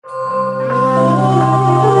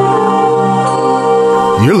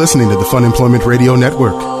You're listening to the Funemployment Radio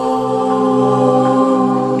Network. The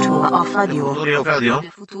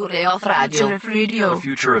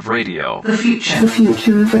future of radio. The future of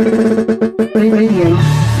radio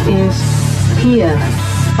is here.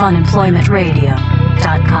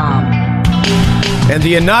 Funemploymentradio.com. And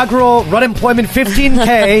the inaugural Runemployment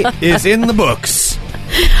 15K is in the books.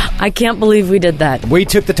 I can't believe we did that. We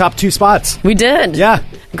took the top 2 spots. We did. Yeah.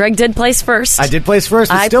 Greg did place first. I did place first.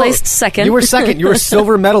 I placed second. You were second. You were a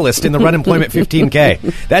silver medalist in the Runemployment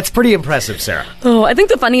 15K. That's pretty impressive, Sarah. Oh, I think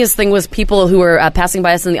the funniest thing was people who were passing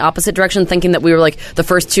by us in the opposite direction, thinking that we were like the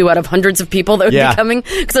first 2 out of hundreds of people that would be coming.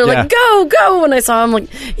 Because they're like, go, go. When I saw them, like,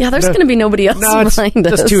 yeah, there's going to be nobody else behind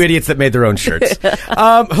us. Just 2 idiots that made their own shirts.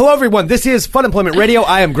 Hello, everyone. This is Funemployment Radio.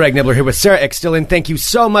 I am Greg Nibbler here with Sarah X. Dillon. Thank you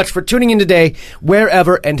so much for tuning in today,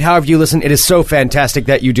 wherever and however you listen. It is so fantastic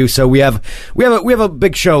that you do so. We have a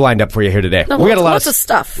big show lined up for you here today. No, we got lots of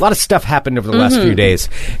stuff. A lot of stuff happened over the last few days.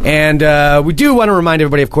 And we do want to remind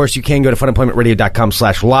everybody, of course, you can go to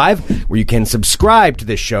funemploymentradio.com/live, where you can subscribe to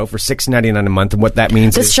this show for $6.99 a month. And what that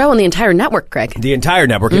means is... This show and the entire network, Greg. The entire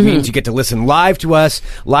network. It means you get to listen live to us,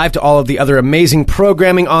 live to all of the other amazing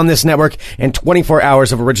programming on this network, and 24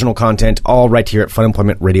 hours of original content, all right here at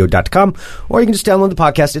funemploymentradio.com. Or you can just download the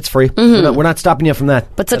podcast. It's free. We're not stopping you from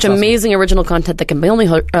that. But such amazing original content that can be only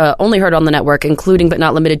heard on the network, including but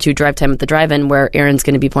not limited to Drive Time at the Drive-In, where Aaron's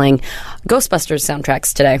going to be playing Ghostbusters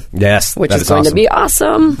soundtracks today. Yes, which is going to be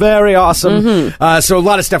awesome. Very awesome. So a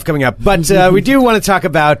lot of stuff coming up, but we do want to talk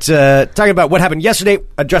about what happened yesterday.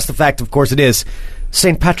 Address the fact, of course, it is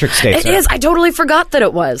St. Patrick's Day. It is. I totally forgot that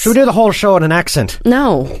it was. Should we do the whole show in an accent?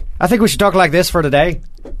 No. I think we should talk like this for today.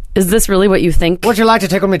 Is this really what you think? Would you like to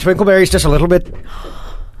tickle me twinkleberries just a little bit?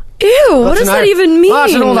 Ew, what does that even mean? Oh,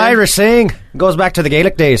 it's an old Irish saying. It goes back to the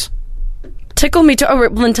Gaelic days. Tickle me, well,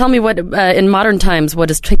 then tell me what, in modern times, what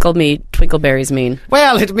does tickle me twinkleberries mean?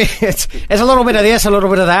 Well, it's a little bit of this, a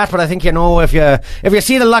little bit of that, but I think you know if you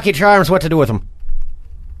see the Lucky Charms, what to do with them.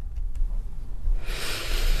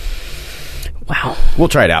 Wow. We'll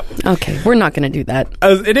try it out. Okay, we're not going to do that.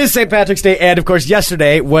 It is St. Patrick's Day, and of course,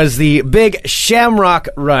 yesterday was the big Shamrock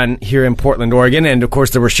Run here in Portland, Oregon, and of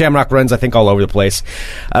course, there were Shamrock Runs, I think, all over the place,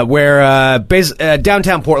 where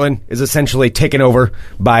downtown Portland is essentially taken over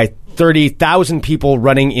by 30,000 people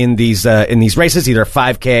running in these races, either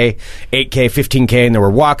 5K, 8K, 15K, and there were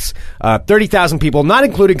walks. 30,000 people, not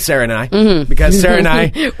including Sarah and I, because Sarah and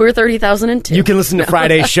I... We're 30,000 You can listen to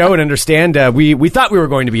Friday's show and understand. We thought we were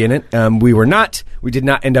going to be in it. We were not. We did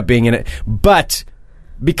not end up being in it. But...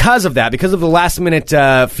 because of the last-minute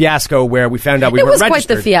fiasco where we found out we weren't registered. It was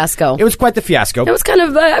quite the fiasco. It was quite the fiasco. It was kind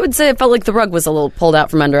of, I would say it felt like the rug was a little pulled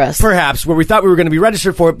out from under us. Perhaps, where we thought we were going to be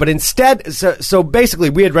registered for it, but instead, so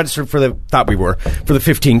basically we had registered for the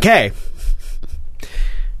 15K.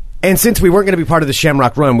 And since we weren't going to be part of the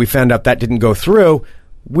Shamrock Run, we found out that didn't go through.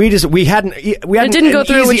 It didn't go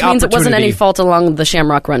through, which means it wasn't any fault along the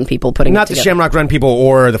Shamrock Run people putting it together. Not the Shamrock Run people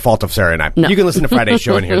or the fault of Sarah and I. No. You can listen to Friday's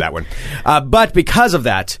show and hear that one. But because of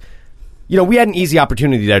that, we had an easy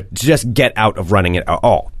opportunity there to just get out of running it at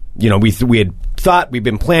all. We had thought, we've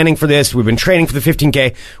been planning for this, we've been training for the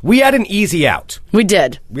 15K. We had an easy out. We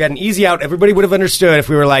did. We had an easy out. Everybody would have understood if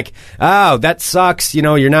we were like, oh, that sucks,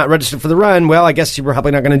 you're not registered for the run. Well, I guess you were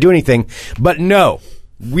probably not going to do anything. But no.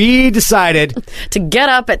 We decided to get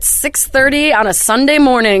up at 6:30 on a Sunday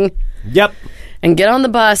morning. Yep. And get on the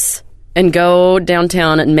bus and go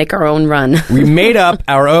downtown and make our own run. We made up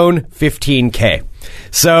our own 15K.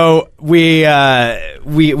 So we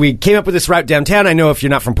came up with this route downtown. I know if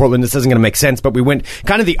you're not from Portland, this isn't going to make sense, but we went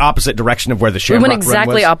kind of the opposite direction of where the Shamrock Run was. We went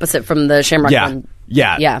exactly opposite from the Shamrock Run.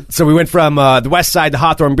 Yeah. So we went from the west side, the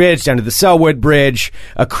Hawthorne Bridge, down to the Selwood Bridge,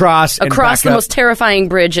 across the most terrifying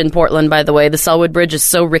bridge in Portland, by the way. The Selwood Bridge is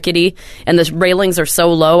so rickety, and the railings are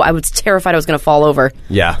so low. I was terrified I was going to fall over.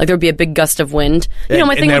 Yeah. Like there would be a big gust of wind. My thing with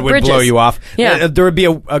bridges. And that would blow you off. Yeah. There would be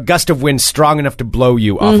a gust of wind strong enough to blow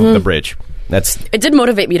you off of the bridge. It did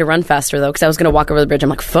motivate me to run faster, though, because I was going to walk over the bridge. I'm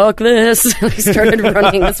like, fuck this. I started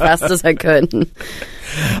running as fast as I could.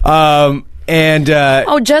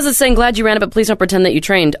 Jez is saying, glad you ran it, but please don't pretend that you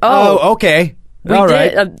trained. Oh, okay. All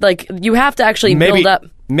right. You have to actually build up.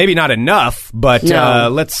 Maybe not enough, but no.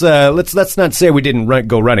 Let's not say we didn't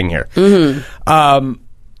go running here. But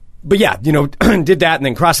yeah, did that and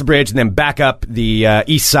then cross the bridge and then back up the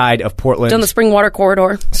east side of Portland. Done the Springwater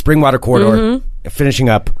Corridor. Finishing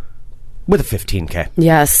up with a 15K.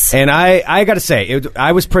 Yes. And I got to say,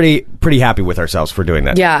 I was pretty happy with ourselves for doing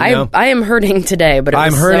that. Yeah, I am hurting today, but it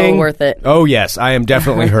was so worth it. Oh, yes, I am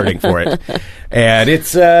definitely hurting for it. And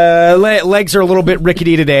it's legs are a little bit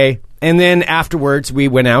rickety today. And then afterwards, we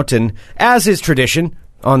went out and, as is tradition,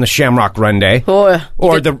 on the Shamrock Run Day, Oh,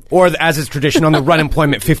 or as is tradition on the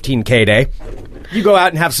Runemployment 15K Day. You go out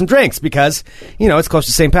and have some drinks because, it's close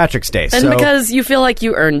to St. Patrick's Day. And because you feel like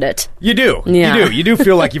you earned it. You do. Yeah. You do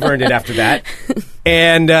feel like you've earned it after that.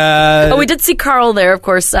 And we did see Carl there, of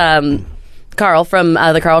course. Carl from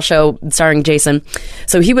the Carl Show starring Jason.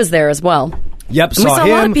 So he was there as well. Yep, and we saw him.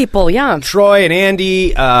 A lot of people, yeah. Troy and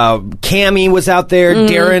Andy, Cammie was out there.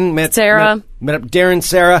 Darren met Sarah. Met up Darren,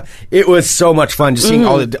 Sarah. It was so much fun just seeing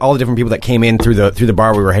all the different people that came in through the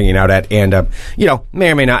bar we were hanging out at, and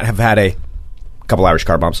may or may not have had a couple Irish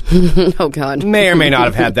car bombs. Oh God. May or may not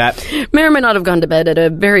have had that. May or may not have gone to bed at a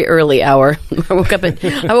very early hour. I went to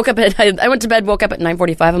bed, woke up at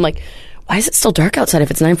 9:45. I'm like, why is it still dark outside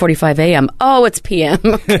if it's 9:45 a.m.? Oh, it's p.m.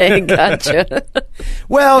 Okay, gotcha.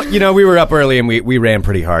 Well, we were up early and we ran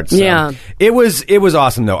pretty hard. So. Yeah. It was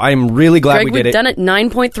awesome, though. I'm really glad Greg, we did it. We've done it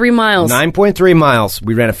 9.3 miles. 9.3 miles.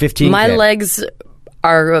 We ran a 15K. My legs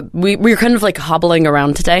are... we're kind of like hobbling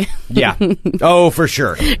around today. Yeah. Oh, for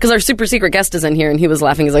sure. Because our super secret guest is in here and he was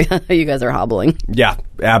laughing. He's like, you guys are hobbling. Yeah,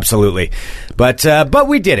 absolutely. But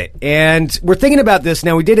we did it. And we're thinking about this.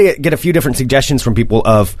 Now, we did get a few different suggestions from people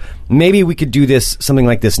of maybe we could do something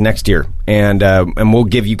like this next year. And we'll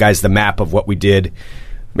give you guys the map of what we did.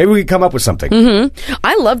 Maybe we could come up with something. Mm-hmm.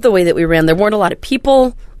 I love the way that we ran. There weren't a lot of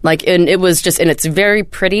people. And it was just... And it's very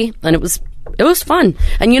pretty. And it was fun.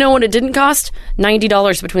 And you know what it didn't cost?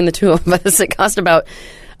 $90 between the two of us. It cost about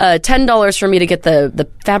 $10 for me to get the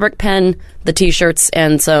fabric pen, the T-shirts,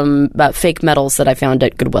 and some fake medals that I found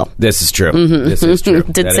at Goodwill. This is true. Mm-hmm. This is true.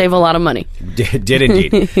 Did save a lot of money. Did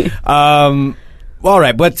indeed. All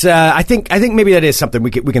right, but I think maybe that is something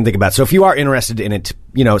we can think about. So if you are interested in it,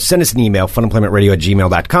 send us an email,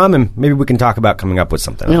 funemploymentradio@gmail.com, and maybe we can talk about coming up with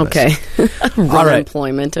something. Okay.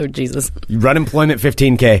 Runemployment. Oh, Jesus. Runemployment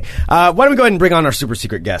 15K. Why don't we go ahead and bring on our super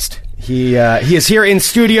secret guest? He is here in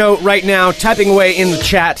studio right now, typing away in the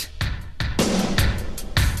chat.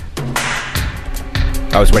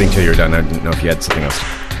 I was waiting till you were done. I didn't know if you had something else.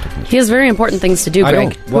 He has very important things to do,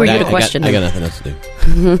 Greg. Who are you to question? I got nothing else to do.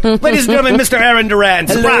 Ladies and gentlemen, Mr. Aaron Duran.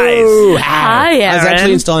 Surprise! Hello. Hi, Aaron. I was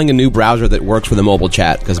actually installing a new browser that works for the mobile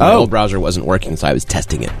chat because my old browser wasn't working, so I was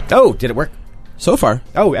testing it. Oh, did it work? So far.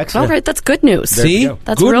 Oh, excellent. All right, that's good news. See?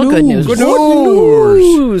 That's real good news. Good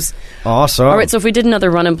news. Awesome. All right, so if we did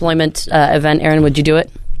another Runemployment event, Aaron, would you do it?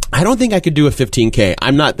 I don't think I could do a 15K.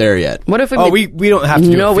 I'm not there yet. What if we don't have to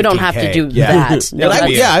do No, a 15K. we don't have to do that. No,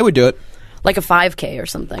 I would do it. Like a 5K or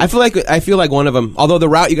something. I feel like one of them. Although the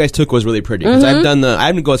route you guys took was really pretty because I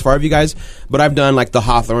didn't go as far as you guys, but I've done like the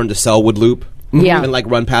Hawthorne to Selwood loop. Yeah, and like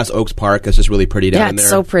run past Oaks Park. It's just really pretty down there. Yeah, it's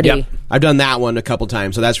so pretty. Yep. I've done that one a couple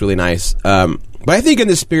times, so that's really nice. But I think in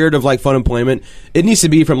the spirit of like fun employment, it needs to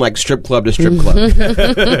be from like strip club to strip club.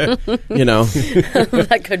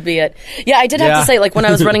 That could be it. Yeah, I did have to say, like when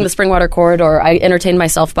I was running the Springwater Corridor, I entertained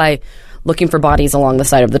myself by looking for bodies along the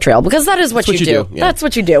side of the trail because that is what you do. Yeah. That's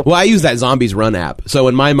what you do. Well, I use that Zombies Run app, so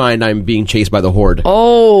in my mind, I'm being chased by the horde.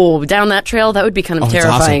 Oh, down that trail? That would be kind of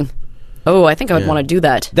terrifying. Awesome. Oh, I think I would want to do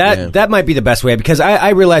that. That might be the best way because I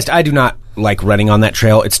realized I do not like running on that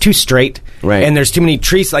trail. It's too straight, right? And there's too many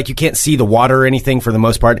trees. Like you can't see the water or anything for the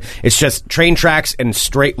most part. It's just train tracks and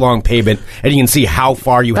straight long pavement, and you can see how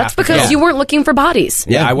far you have to go. That's because you weren't looking for bodies.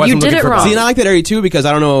 Yeah, I wasn't. You did looking it for wrong. bodies. See, and I like that area too because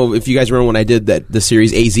I don't know if you guys remember when I did the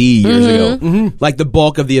series AZ years ago. Mm-hmm. Like the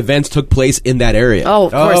bulk of the events took place in that area. Oh,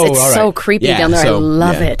 of course, it's so creepy down there. I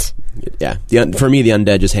love it. Yeah, for me, the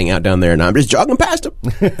undead just hang out down there, and I'm just jogging past them.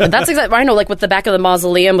 That's exactly. I know, like with the back of the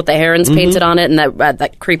mausoleum with the herons painted on it, and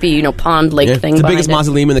that creepy, pond lake thing. It's the biggest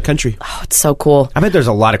mausoleum in the country. Oh, it's so cool. I bet there's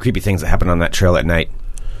a lot of creepy things that happen on that trail at night.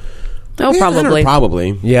 Oh, probably.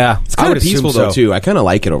 Probably. Yeah, it's kind of peaceful though too. I kind of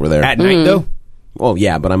like it over there at night though. Well,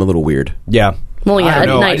 yeah, but I'm a little weird. Yeah. Well, yeah, at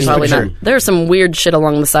night probably not. There's some weird shit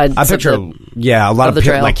along the sides. I picture, a lot of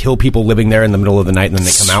like hill people living there in the middle of the night, and then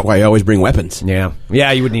they come out. Why I always bring weapons. Yeah,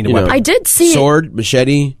 you would need a weapon. I did see sword,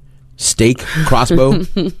 machete, stake, crossbow.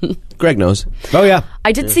 Greg knows. Oh yeah,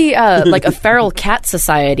 I did see like a feral cat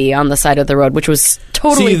society on the side of the road, which was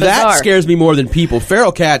totally bizarre. That scares me more than people.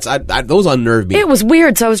 Feral cats, those unnerve me. It was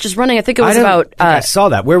weird, so I was just running. I think it was I saw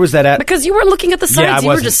that. Where was that at? Because you weren't looking at the sides. You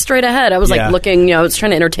were just straight ahead. I was like looking, I was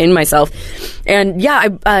trying to entertain myself. And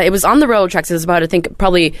it was on the railroad tracks. It was about, I think,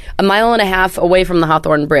 probably a mile and a half away from the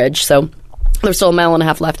Hawthorne Bridge. So there's still a mile and a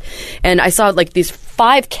half left. And I saw like these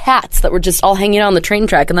 5 cats that were just all hanging out on the train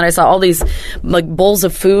track. And then I saw all these like bowls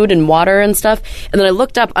of food and water and stuff. And then I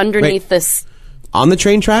looked up underneath this. On the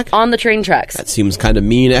train track? On the train tracks. That seems kind of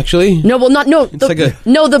mean, actually. No, well, not no. It's like a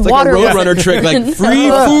water Roadrunner trick, like free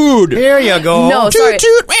food. Here you go. No, sorry.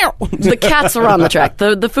 Toot, toot. The cats were on the track.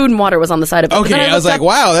 The food and water was on the side of it. But Okay, then I was like,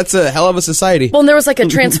 wow, that's a hell of a society. Well, and there was like a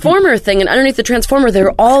transformer thing, and underneath the transformer, there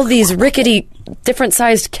were all these rickety,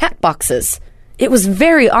 different-sized cat boxes. It was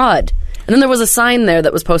very odd. And then there was a sign there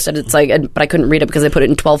that was posted. It's like, but I couldn't read it because they put it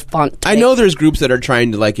in 12 font. I know there's groups that are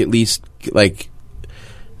trying to like at least like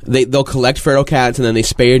they'll collect feral cats and then they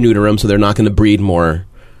spay or neuter them so they're not going to breed more.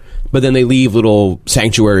 But then they leave little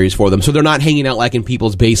sanctuaries for them, so they're not hanging out like in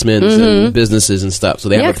people's basements and businesses and stuff. So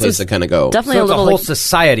they have a place to kind of go. Definitely So a it's a little whole like,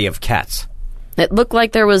 society of cats. it looked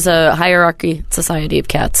like there was a hierarchy society of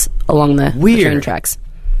cats along the Weird. train tracks.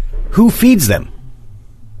 Who feeds them?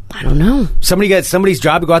 I don't know. Somebody's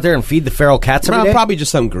job to go out there and feed the feral cats every day? Probably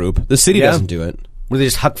just some group. The city doesn't do it. Were they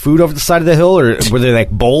just huck food over the side of the hill, or were they like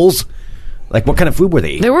bowls? Like, what kind of food were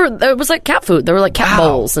they eating? It was like cat food. There were like cat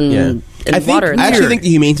bowls and, and water. And I actually think the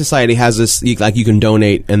Humane Society has this. Like you can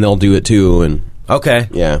donate, and they'll do it too. And Okay.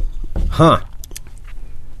 yeah, Huh.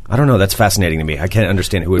 I don't know. That's fascinating to me. I can't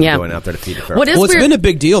understand who would be going out there to feed the feral What is well, it's weird- been a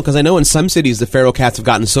big deal because I know in some cities the feral cats have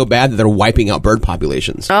gotten so bad that they're wiping out bird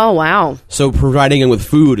populations. Oh, wow. So providing them with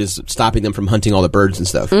food is stopping them from hunting all the birds and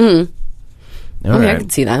stuff. All I right. can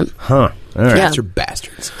see that. Huh. All right. Yeah. Cats are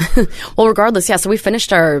bastards. Well, regardless, yeah, so we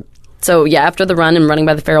finished after the run and running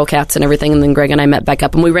by the feral cats and everything, and then Greg and I met back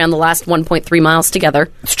up, and we ran the last 1.3 miles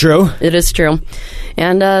together. It's true. It is true.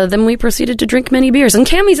 And then we proceeded to drink many beers. And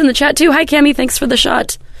Cammie's in the chat, too. Hi, Cammie. Thanks for the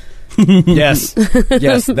shot. Yes.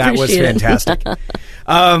 Yes, that was Appreciate it. fantastic.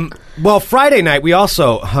 Well, Friday night, we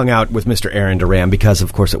also hung out with Mr. Aaron Duran because,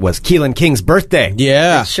 of course, it was Keelan King's birthday.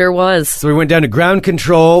 Yeah. Sure was. So we went down to Ground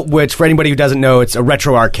Control, which, for anybody who doesn't know, it's a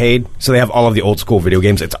retro arcade. So they have all of the old school video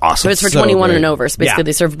games. It's awesome. So it's for So 21 great. and over. So basically, Yeah.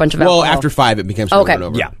 they serve a bunch of Well, alcohol. after 5, it becomes Okay.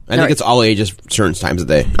 over. Yeah. I think Alright. it's all ages, certain times of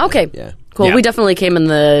the day. Okay. Yeah. Cool. Yeah. We definitely came in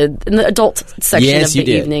the adult section Yes, of the you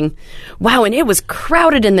did. evening. Wow, and it was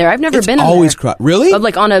crowded in there. I've never It's been in always there. crowded. Really?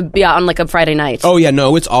 Like on a Friday night. Oh, yeah,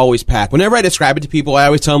 no, it's always packed. Whenever I describe it to people, I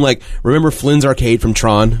always tell them, like, remember Flynn's Arcade from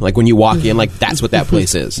Tron? Like, when you walk in, like, that's what that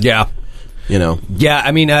place is. Yeah. You know? Yeah,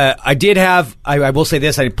 I mean, I did have, I will say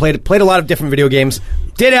this, I played a lot of different video games.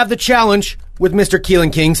 Did have the challenge with Mr.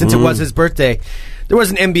 Keelan King since it was his birthday. There was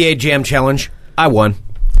an NBA Jam challenge. I won.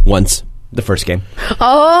 Once. The first game.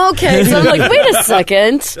 Oh, okay. So I'm like, wait a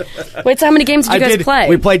second. Wait, so how many games did you guys play?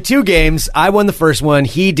 We played 2 games. I won the first one.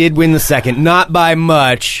 He did win the second. Not by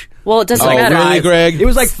much. Well, it doesn't Oh, matter. really, Greg? It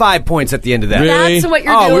was like 5 points at the end of that. Really? That's what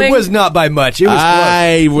you're Oh, doing. it was not by much. It was close.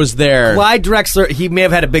 I was there. Clyde Drexler, he may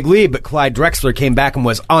have had a big lead, but Clyde Drexler came back and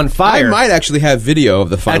was on I fire. might actually have video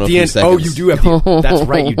of the final at the few end. seconds. Oh, you do have. That's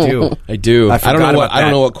right, you do. I do. I I don't forgot know what about I don't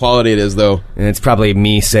that. know what quality it is though. And it's probably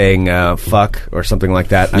me saying "fuck" or something like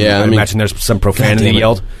that. Yeah, I I mean- imagine there's some profanity damn it.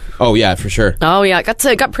 yelled. Oh yeah, for sure. Oh, yeah.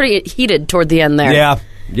 It got pretty heated toward the end there. Yeah,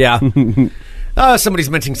 yeah. Somebody's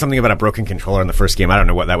mentioning something about a broken controller in the first game. I don't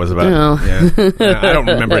know what that was about. Oh. Yeah. I don't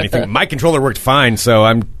remember anything. My controller worked fine, so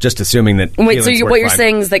I'm just assuming that. Wait, so Keelan's what worked you're fine.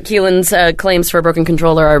 saying is that Keelan's claims for a broken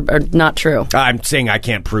controller are not true. I'm saying I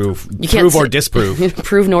can't prove, You can't prove or say- disprove.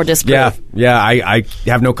 Prove nor disprove. Yeah. I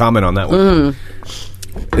have no comment on that one.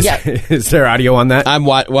 Yeah. Is there audio on that? I'm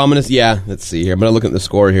gonna let's see here. I'm gonna look at the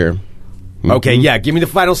score here. Okay, yeah. Give me the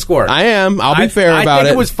final score. I am. I'll be fair I about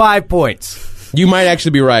think it. it was 5 points. You might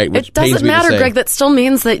actually be right, which It pains doesn't me to matter, say. Greg. That still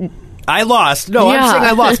means that I lost. No, Yeah. I'm saying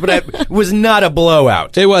I lost, but it was not a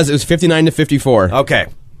blowout. It was 59 to 54. Okay.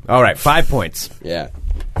 All right, 5 points. Yeah.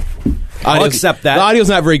 I'll accept that. The audio's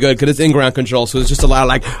not very good because it's in ground control, so it's just a lot of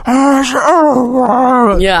like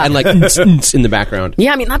yeah. and like in the background.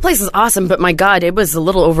 Yeah, I mean, that place is awesome, but my God, it was a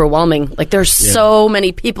little overwhelming. Like, there's so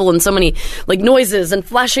many people and so many, like, noises and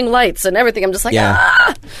flashing lights and everything. I'm just like,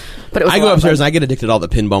 ah! But it was I a go lot of upstairs fun. and I get addicted to all the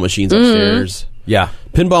pinball machines upstairs. Yeah.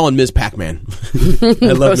 Pinball and Ms. Pac-Man. I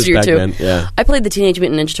love Those Ms. are your two. Pac-Man. Yeah. I played the Teenage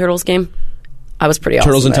Mutant Ninja Turtles game. I was pretty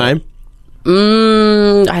Turtles in awesome at Time? it.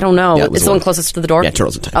 I don't know. Yeah, it was it's the one one. closest to the door? Yeah,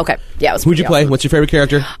 Turtles in Time. Okay. Yeah, it was Who'd you pretty play? awesome. What's your favorite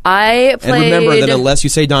character? I played... And remember that unless you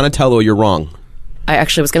say Donatello, you're wrong. I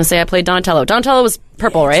actually was going to say I played Donatello. Donatello was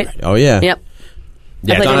purple, right? Oh, yeah. Yep.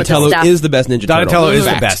 Yeah, I played him with the Donatello staff. is the best Ninja Turtle. Donatello is the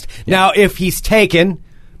Fact. best. Now, if he's taken,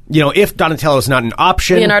 if Donatello is not an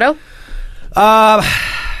option... Leonardo? I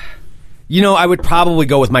would probably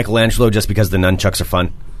go with Michelangelo just because the nunchucks are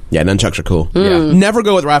fun. Yeah, nunchucks are cool. Hmm. Yeah. Never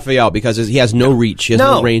go with Raphael because he has no reach. He has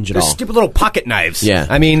no range at they're all. stupid little pocket knives. Yeah.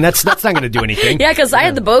 I mean, that's not going to do anything. Yeah, because I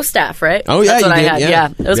had the bow staff, right? Oh, yeah, That's what you I did, had. yeah.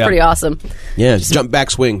 It was Yeah. pretty awesome. Yeah, just jump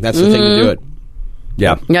back swing. That's the thing to do it.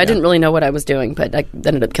 Yeah. Yeah, I didn't really know what I was doing, but I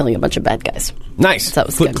ended up killing a bunch of bad guys. Nice. So that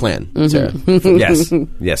was Foot good. Clan, Mm-hmm. Sarah. Yes.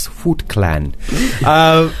 Yes. Foot Clan.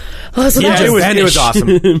 So that it was awesome.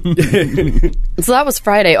 So that was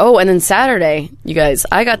Friday. Oh, and then Saturday, you guys,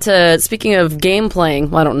 I got to, speaking of game playing,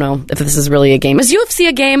 well, I don't know if this is really a game. Is UFC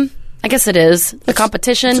a game? I guess it is. A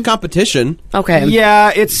competition? It's a competition. Okay.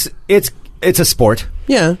 Yeah, it's a sport.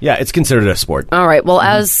 Yeah. Yeah, it's considered a sport. All right. Well,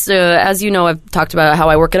 as you know, I've talked about how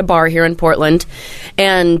I work at a bar here in Portland.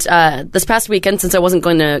 And this past weekend, since I wasn't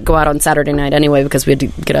going to go out on Saturday night anyway because we had to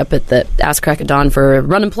get up at the ass crack of dawn for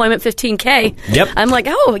Runemployment 15K, Yep. I'm like,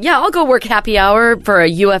 oh, yeah, I'll go work happy hour for a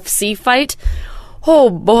UFC fight. Oh,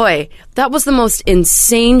 boy. That was the most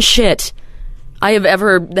insane shit I have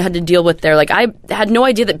ever had to deal with there. Like, I had no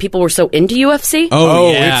idea that people were so into UFC.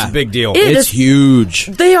 Oh, yeah. it's a big deal. It's huge.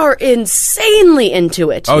 They are insanely into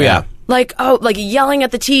it. Oh, yeah. Like yelling at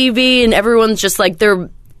the TV, and everyone's just like,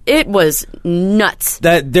 it was nuts.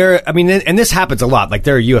 And this happens a lot. Like,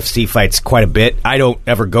 there are UFC fights quite a bit. I don't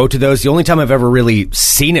ever go to those. The only time I've ever really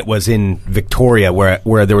seen it was in Victoria,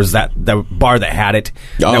 where there was the bar that had it.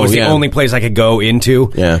 That was the only place I could go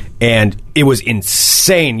into. Yeah. And it was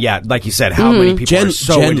insane. Yeah, like you said, how many people are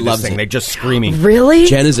so into this thing. They're just screaming. Really?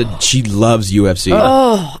 Jen she loves UFC.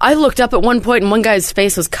 Oh, I looked up at one point, and one guy's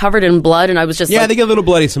face was covered in blood, and I was just Yeah, they get a little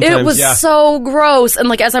bloody sometimes. it was so gross. And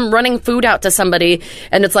like, as I'm running food out to somebody,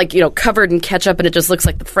 and it's like, covered in ketchup, and it just looks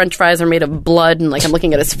like the French fries are made of blood, and like I'm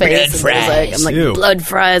looking at his face, I'm like, Ew. blood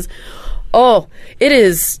fries. Oh, it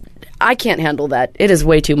is. I can't handle that. It is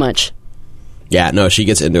way too much. Yeah, no, she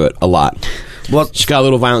gets into it a lot. Well, she's got a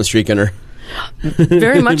little violent streak in her.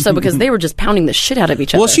 Very much so, because they were just pounding the shit out of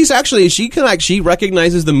each other. Well, she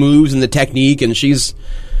recognizes the moves and the technique, and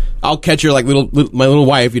I'll catch her like my little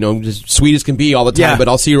wife, just sweet as can be all the time. Yeah. But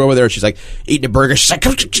I'll see her over there. She's like eating a burger.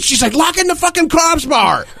 She's like, lock in the fucking carbs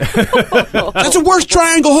bar. That's the worst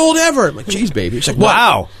triangle hold ever. I'm like, jeez, baby. She's like,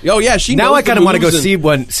 Wow. Oh yeah, she. Now knows I kind of the want to go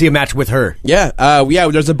moves see a match with her. Yeah,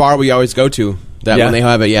 There's a bar we always go to. That when they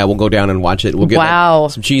have it, we'll go down and watch it. We'll get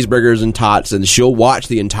some cheeseburgers and tots, and she'll watch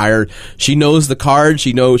the entire. She knows the card.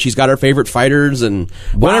 She knows she's got her favorite fighters, and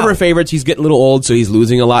one of her favorites. He's getting a little old, so he's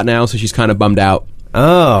losing a lot now. So she's kind of bummed out.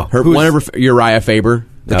 Oh, One of her Uriah Faber,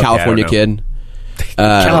 the California kid.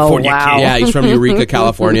 California kid. Yeah, he's from Eureka,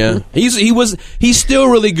 California. He's still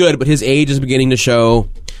really good, but his age is beginning to show.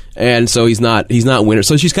 And so he's not winner.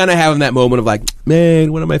 So she's kind of having that moment of like,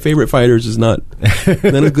 man, one of my favorite fighters is not as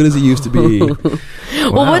good as he used to be.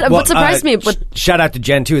 What surprised me? Shout out to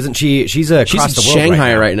Jen too, isn't she? She's across the world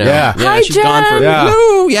Shanghai right now. Yeah, Hi, she's Jen. gone for. Yeah.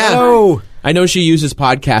 Hello, yeah. Hello. I know she uses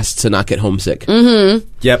podcasts to not get homesick. Mm-hmm.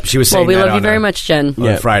 Yep, she was saying we that love you on, very much, Jen.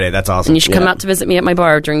 on Friday. That's awesome. And you should come out to visit me at my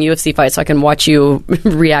bar during UFC fights so I can watch you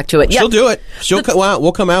react to it. She'll do it.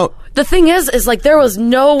 We'll come out. The thing is like there was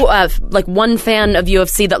no like one fan of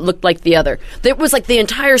UFC that looked like the other. There was like the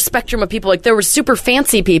entire spectrum of people. Like there were super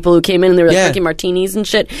fancy people who came in and they were like drinking martinis and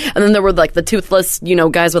shit. And then there were like the toothless,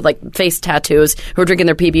 guys with like face tattoos who were drinking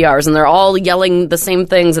their PBRs, and they're all yelling the same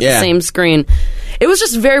things at the same screen. It was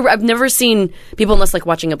just I've never seen people, unless like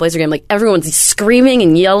watching a Blazer game, like everyone's screaming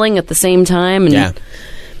and yelling at the same time. And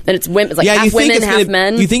and it's women, like half women, half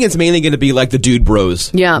men. You think it's mainly going to be like the dude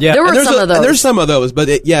bros. Yeah. There were some of those. There's some of those, but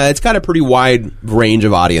it's got a pretty wide range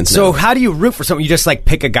of audience. So how do you root for something? You just like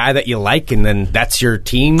pick a guy that you like, and then that's your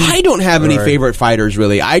team? I don't have any favorite fighters,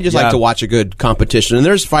 really. I just like to watch a good competition. And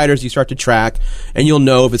there's fighters you start to track, and you'll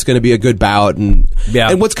know if it's going to be a good bout. And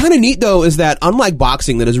what's kind of neat, though, is that unlike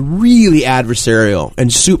boxing that is really adversarial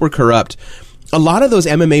and super corrupt, a lot of those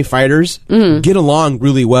MMA fighters get along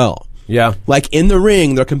really well. Yeah. Like in the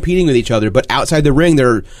ring, they're competing with each other, but outside the ring,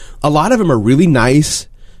 a lot of them are really nice.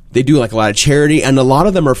 They do like a lot of charity, and a lot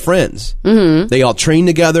of them are friends. Mm-hmm. They all train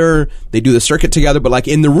together. They do the circuit together, but like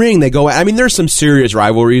in the ring, they go. I mean, there's some serious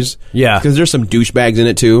rivalries. Yeah, because there's some douchebags in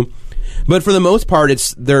it too. But for the most part,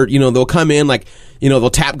 they'll come in like they'll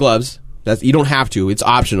tap gloves. You don't have to. It's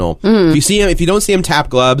optional. Mm-hmm. If you don't see them tap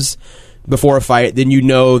gloves before a fight, then you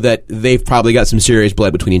know that they've probably got some serious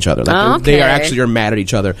blood between each other. Like they are mad at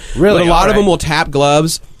each other. Really? But a lot of them will tap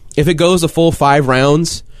gloves. If it goes a full 5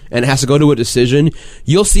 rounds and it has to go to a decision,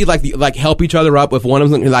 you'll see like help each other up. If one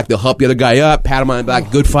of them, like they'll help the other guy up, pat him on the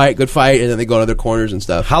back, good fight, and then they go to their corners and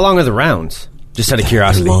stuff. How long are the rounds? Just out of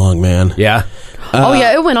curiosity. Long, man. Yeah.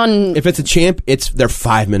 It went on. If it's a champ, they're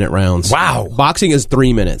 5-minute rounds. Wow. Boxing is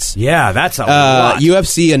 3 minutes. Yeah, that's a lot.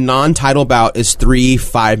 UFC, a non-title bout is 3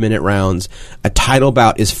 5-minute rounds. A title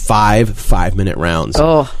bout is 5 5-minute rounds.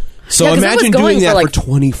 Oh. So imagine doing that for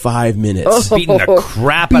 25 minutes. Beating the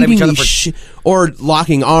crap out of each other or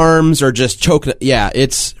locking arms or just choking. Yeah,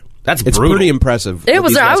 it's pretty impressive. It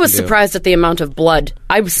was. I was surprised at the amount of blood.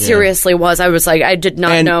 I seriously was. I was like, I did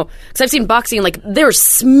not know, because I've seen boxing, like they were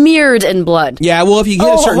smeared in blood. Yeah, well, if you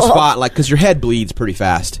hit a certain spot, like because your head bleeds pretty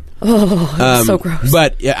fast. So gross.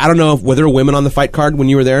 But I don't know, were there women on the fight card when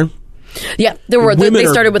you were there? Yeah, there were. They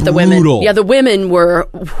started with the women. Yeah, the women were.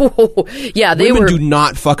 Women do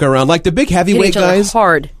not fuck around. Like the big heavyweight guys,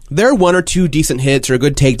 hard. They're one or two decent hits or a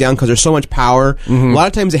good takedown because there's so much power. A lot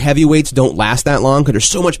of times the heavyweights don't last that long because there's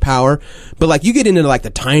so much power. But like you get into like the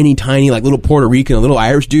tiny, like little Puerto Rican, little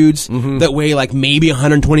Irish dudes that weigh like maybe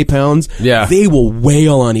 120 pounds. Yeah, they will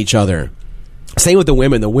wail on each other. Same with the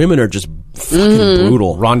women. The women are just fucking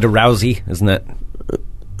brutal. Ronda Rousey, isn't it?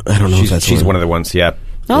 I don't know. She's one of the ones. Yeah.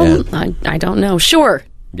 Oh, yeah. I don't know. Sure.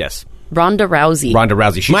 Yes. Ronda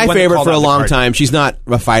Rousey. She's my favorite for a long time. She's not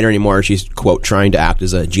a fighter anymore. She's, quote, trying to act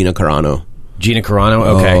as a Gina Carano. Gina Carano?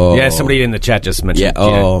 Okay. Oh. Yeah, somebody in the chat just mentioned Gina.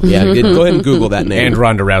 Oh, yeah. Go ahead and Google that name. And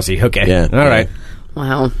Ronda Rousey. Okay. Yeah. All right.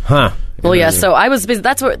 Wow. Huh. Well, yeah, so I was busy.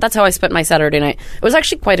 That's how I spent my Saturday night. It was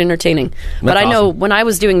actually quite entertaining. But I know when I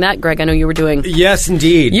was doing that, Greg, I know you were doing... Yes,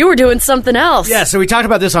 indeed. You were doing something else. Yeah, so we talked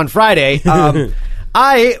about this on Friday.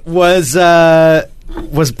 I was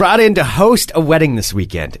brought in to host a wedding this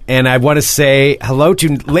weekend, and I want to say hello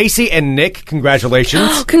to Lacey and Nick.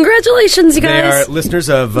 Congratulations. Congratulations, you guys. They are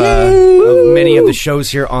listeners of many of the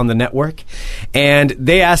shows here on the network, and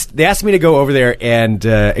they asked me to go over there and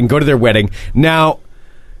go to their wedding. Now,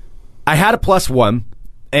 I had a +1,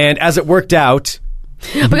 and as it worked out...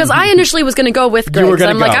 Because I initially was going to go with Greg. So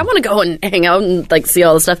I'm like, I want to go and hang out and like see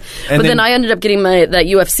all the stuff. But then I ended up getting that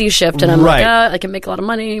UFC shift, and I'm like, I can make a lot of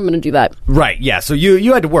money. I'm going to do that. Right, yeah. So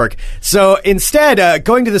you had to work. So instead,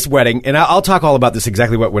 going to this wedding, and I'll talk all about this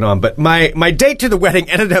exactly what went on, but my date to the wedding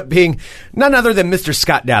ended up being none other than Mr.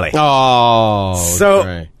 Scott Daly. Oh, so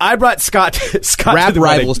right. I brought Scott Rap to the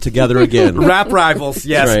rivals together again. Rap rivals,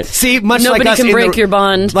 yes. Right. See, much Nobody like us can break your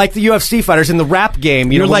bond. Like the UFC fighters in the rap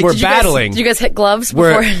game, you know, like, when we're battling. Did you guys hit gloves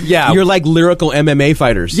before? Yeah. You're like lyrical MMA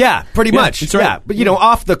fighters. Yeah, pretty much. That's right. Yeah, but you know,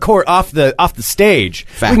 off the court, off the stage,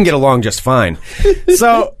 Fact. we can get along just fine.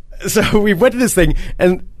 So we went to this thing,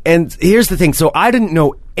 and here's the thing. So I didn't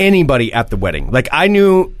know anybody at the wedding. Like I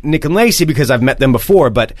knew Nick and Lacey because I've met them before,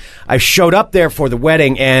 but I showed up there for the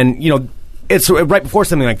wedding, and you know, it's right before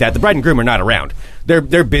something like that. The bride and groom are not around. They're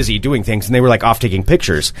busy doing things, and they were like off taking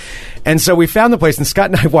pictures. And so we found the place, and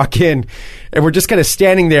Scott and I walk in, and we're just kind of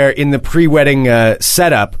standing there in the pre-wedding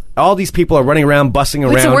setup. All these people are running around, bussing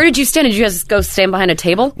around. Wait, so where did you stand? Did you guys go stand behind a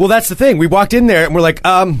table? Well, that's the thing. We walked in there, and we're like,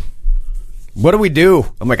 what do we do?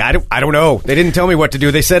 I'm like, I don't know. They didn't tell me what to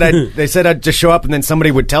do. They said I'd just show up, and then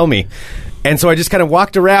somebody would tell me. And so I just kind of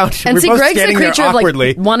walked around. And we're see, both Greg's a standing there creature of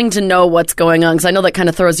awkwardly. like wanting to know what's going on, because I know that kind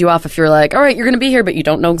of throws you off if you're like, all right, you're going to be here, but you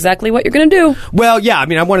don't know exactly what you're going to do. Well, yeah, I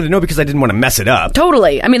mean, I wanted to know because I didn't want to mess it up.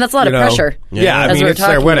 Totally. I mean, that's a lot of pressure. Yeah, I as mean, we were it's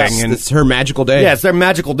their talking wedding. about. And It's her magical day. yeah, it's their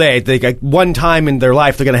magical day. They like, one time in their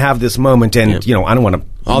life, they're going to have this moment, and you know, I don't want to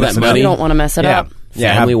All that mess it up. money. You don't want to mess it Yeah. up.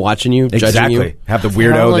 Yeah, Family watching you, judging exactly. you. Have the All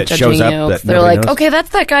weirdo that judging shows up. you. That They're nobody like, knows. okay, that's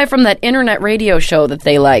that guy from that internet radio show that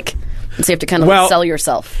they like. And so you have to kind of sell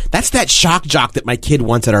yourself. That's that shock jock that my kid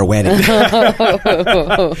wants at our wedding.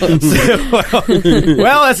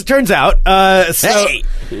 Well, as it turns out, so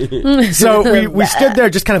we stood there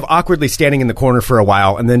just kind of awkwardly standing in the corner for a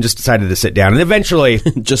while, and then just decided to sit down. And eventually,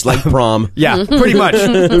 Just like prom. yeah, pretty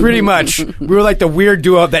much, we were like the weird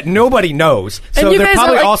duo that nobody knows. So And you they're guys are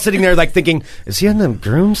probably like- all sitting there like thinking, is he on the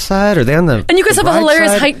groom's side or are they on the? And you guys the have a bride's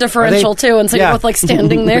hilarious side? height differential, Are they- too, and so you're both, like,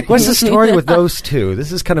 standing there. What's the story with those two?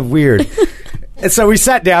 This is kind of weird. And so we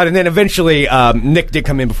sat down, and then eventually Nick did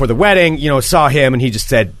come in before the wedding, you know, saw him, and he just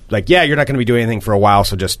said, like, yeah, you're not going to be doing anything for a while,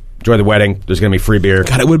 so just enjoy the wedding. There's going to be free beer.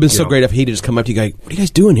 God, it would have been so great if he'd just come up to you guys, what are you guys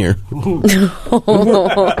doing here? What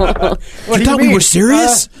You thought we were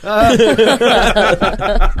serious? Oh,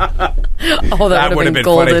 that would have been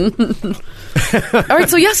golden. All right,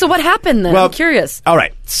 so what happened then? Well, I'm curious. All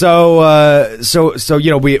right, so you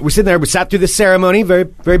know, we sitting there, we sat through this ceremony, very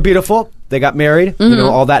very beautiful. They got married, you know,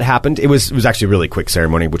 all that happened. It was actually a really quick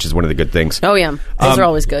ceremony, which is one of the good things. Oh yeah, those are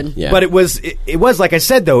always good. Yeah. But it was like I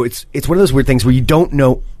said though, it's one of those weird things where you don't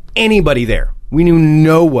know anybody there. We knew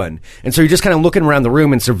no one, and so you're just kind of looking around the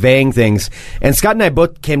room and surveying things. And Scott and I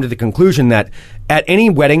both came to the conclusion that at any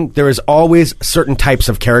wedding there is always certain types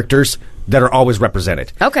of characters that are always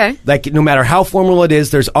represented. Okay. Like no matter how formal it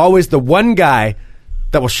is, there's always the one guy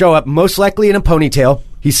that will show up, most likely in a ponytail.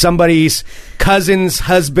 He's somebody's cousin's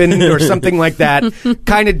husband or something like that,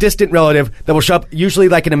 kind of distant relative that will show up, usually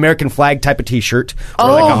like an American flag type of T-shirt. Or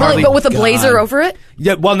Oh, like a really? Harley, But with a blazer over it?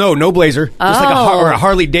 yeah, well, no blazer. Just like or a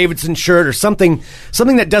Harley Davidson shirt or something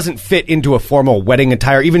that doesn't fit into a formal wedding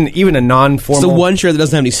attire, even a non-formal. It's the one shirt that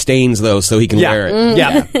doesn't have any stains, though, so he can wear it.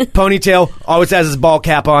 Yeah, ponytail, always has his ball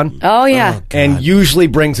cap on. Oh, yeah. And usually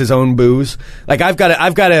brings his own booze. Like I've got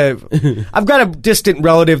a distant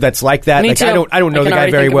relative that's like that. Me like too. I don't know I the can guy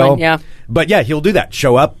already very think of well. one, yeah. But yeah, he'll do that.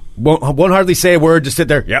 Show up, won't hardly say a word, just sit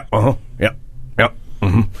there. Yeah, yeah,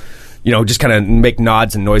 just kind of make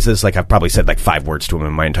nods and noises. Like I've probably said like 5 words to him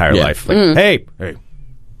in my entire life. Like, hey,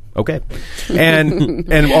 okay,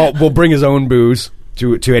 and we'll bring his own booze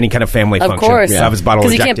to any kind of family Of function. course. Have his bottle of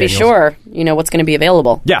Because you Jack can't Daniels. be sure, what's going to be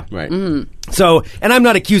available. Yeah. Right. So, and I'm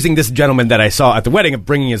not accusing this gentleman that I saw at the wedding of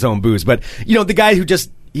bringing his own booze, but the guy who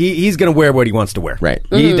just he's going to wear what he wants to wear. Right.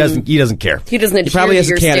 He doesn't care. He doesn't He probably has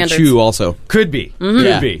adhere a to your can of standards. chew also. Could be. Mm-hmm.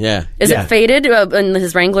 Could be. Yeah. Is Yeah. it faded in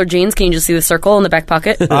his Wrangler jeans? Can you just see the circle in the back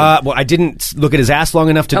pocket? Well, I didn't look at his ass long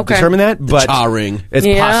enough to Okay. determine that, but jaw ring. It's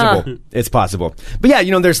Yeah. possible. It's possible. But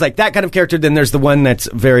yeah, there's like that kind of character. Then there's the one that's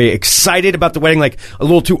very excited about the wedding, like a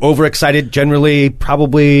little too overexcited. Generally,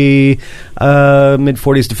 probably mid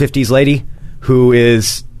 40s to 50s lady who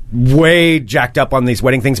is way jacked up on these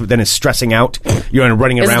wedding things, but then is stressing out, and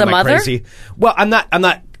running Is it around the like mother? crazy. Well, I'm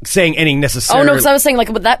not saying any necessary. Oh no, because I was saying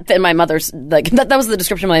would that fit my mother's that was the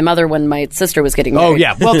description of my mother when my sister was getting married. Oh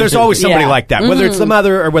yeah, well, there's always somebody Yeah. like that, whether it's the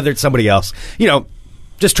mother or whether it's somebody else.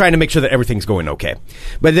 Just trying to make sure that everything's going okay.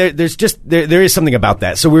 But there is something about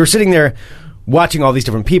that. So we were sitting there watching all these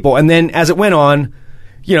different people, and then as it went on,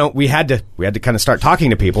 we had to kind of start talking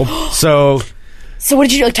to people. So what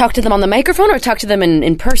did you talk to them on the microphone or talk to them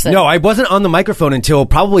in person? No, I wasn't on the microphone until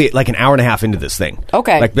probably like an hour and a half into this thing.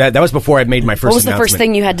 Okay. Like that was before I'd made my first What was the announcement. first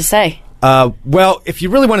thing you had to say? Well, if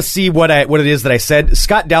you really want to see what it is that I said,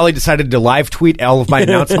 Scott Daly decided to live tweet all of my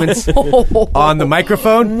announcements on the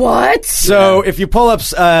microphone. What? So if you pull up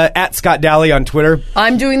at Scott Daly on Twitter,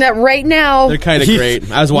 I'm doing that right now. They're kind of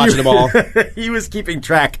great. I was watching them all. He was keeping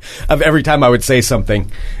track of every time I would say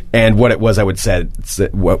something and what it was I would say.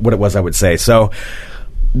 What it was I would say. So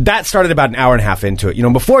that started about an hour and a half into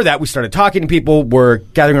it. Before that, we started talking to people, we're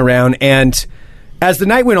gathering around, and as the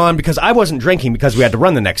night went on, because I wasn't drinking because we had to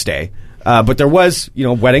run the next day, but there was,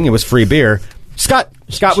 wedding, it was free beer. Scott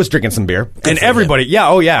was drinking some beer, and everybody,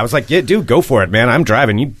 I was like, yeah, dude, go for it, man. I'm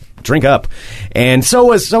driving, you drink up. And so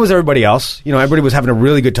was everybody else. Everybody was having a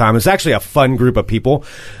really good time. It was actually a fun group of people.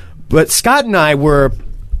 But Scott and I were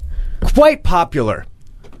quite popular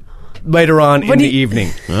later on in the evening.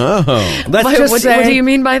 Oh. Let's just What say do you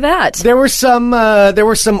mean by that? there were some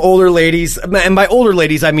older ladies, and by older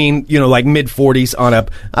ladies I mean like mid 40s on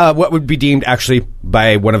up. What would be deemed actually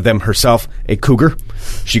by one of them herself a cougar.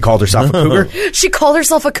 She called herself a cougar. She called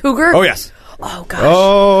herself a cougar? Oh yes. Oh, gosh.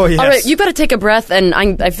 Oh yes. All right, you got to take a breath, and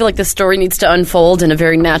I feel like this story needs to unfold in a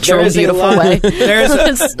very natural, There is a beautiful lot- way.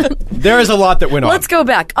 there is a lot that went on. Let's go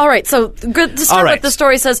back. All right, so good to start All right. with the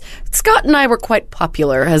story says Scott and I were quite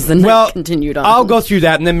popular as the night continued on. I'll go through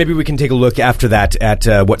that, and then maybe we can take a look after that at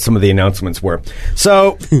what some of the announcements were.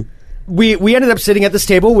 So we ended up sitting at this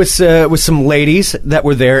table with some ladies that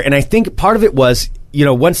were there, and I think part of it was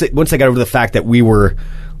once they got over the fact that we were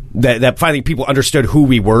that finally people understood who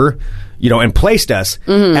we were, and placed us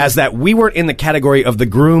as that we weren't in the category of the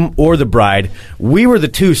groom or the bride. We were the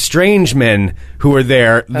two strange men who were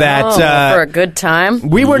there that for a good time.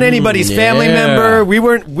 we weren't anybody's family member. We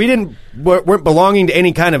weren't belonging to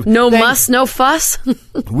any kind of No thing. muss, no fuss.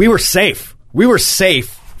 We were safe. We were safe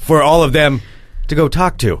for all of them to go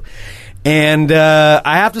talk to. And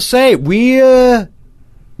I have to say, we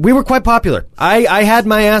were quite popular. I had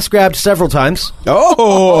my ass grabbed several times.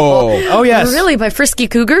 Oh yes. Really? By frisky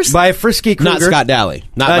cougars? By a frisky cougar. Not Scott Daly.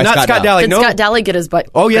 Not by not Scott Daly. Did No. Scott Daly get his butt?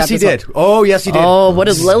 Oh yes, he grabbed as did. Oh yes, he did. Oh, what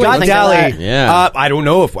does Lily Scott think of Daly? that? Yeah. I don't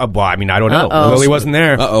know if. Well, I mean, I don't know. Uh-oh. Lily wasn't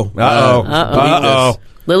there. Uh-oh. Uh-oh.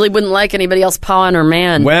 Lily wouldn't like anybody else pawing her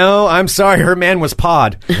man. Well, I'm sorry, her man was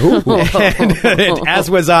Pod, and as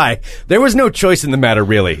was I. There was no choice in the matter,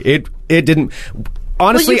 really. It didn't.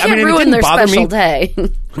 Honestly, well, you can't it ruin didn't their bother special me. day.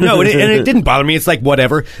 No, and it didn't bother me. It's like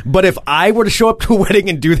whatever. But if I were to show up to a wedding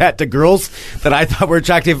and do that to girls that I thought were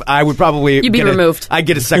attractive, I would probably You'd be removed. I'd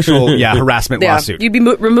get a sexual harassment lawsuit. You'd be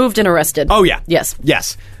removed and arrested. Oh yeah. Yes.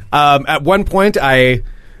 Yes. At one point, I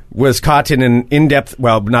was caught in an in-depth,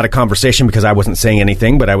 well, not a conversation because I wasn't saying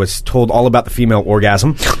anything, but I was told all about the female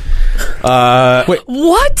orgasm. Wait,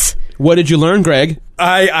 What? what did you learn, Greg?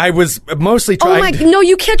 I was mostly Oh trying. my! No,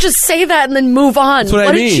 you can't just say that and then move on. what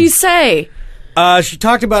I did mean. she say? She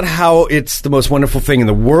talked about how it's the most wonderful thing in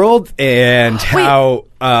the world, and how.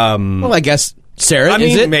 Well, I guess Sarah,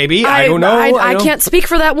 is it? Maybe. I don't know. I can't speak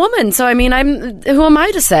for that woman, so I mean, who am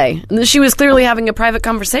I to say? She was clearly having a private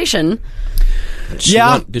conversation.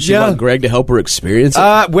 Did she want Greg to help her experience it?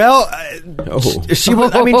 She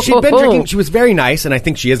was. I mean, she'd been drinking. She was very nice, and I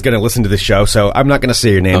think she is going to listen to this show. So I'm not going to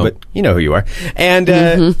say your name, but you know who you are. And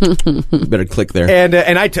better click there. And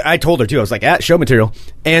I told her too. I was like, show material.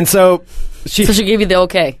 And so she gave you the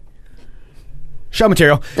okay. Show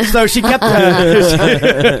material. So she kept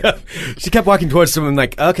she kept walking towards someone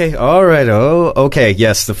like, okay, all right, okay,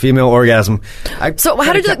 yes, the female orgasm. So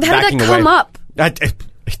how did that come up?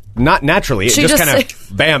 Not naturally. It just kind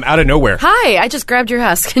of, bam, out of nowhere. Hi, I just grabbed your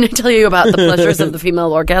ass. Can I tell you about the pleasures of the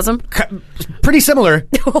female orgasm? Pretty similar.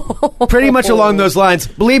 Pretty much along those lines.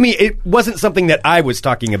 Believe me, it wasn't something that I was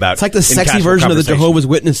talking about. It's like the sexy version of the Jehovah's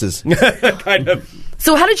Witnesses. Kind of.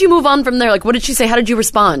 So how did you move on from there? Like, what did she say? How did you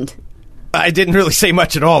respond? I didn't really say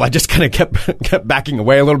much at all. I just kind of kept backing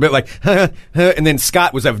away a little bit, like, and then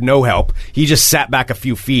Scott was of no help. He just sat back a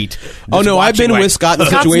few feet. Oh, no, I've been with Scott in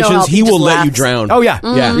situations. He will let you drown. Oh, yeah.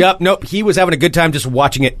 Yeah. Yep. Nope. He was having a good time just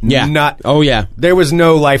watching it. Yeah. There was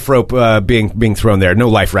no life rope being thrown there. No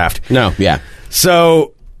life raft. No, yeah.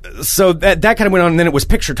 So that kind of went on, and then it was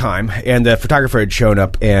picture time, and the photographer had shown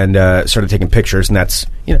up and started taking pictures, and that's,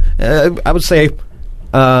 I would say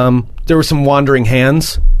there were some wandering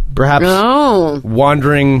hands. Perhaps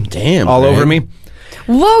wandering all over me.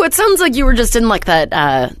 Whoa, it sounds like you were just in like that,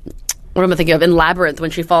 what am I thinking of, in Labyrinth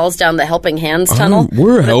when she falls down the helping hands tunnel.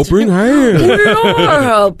 We're helping hands. We are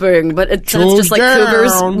helping, but it's just like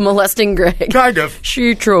cougars molesting Greg. Kind of.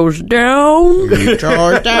 She throws down. He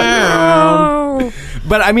throws down.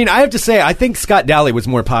 But I mean, I have to say, I think Scott Daly was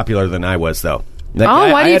more popular than I was, though.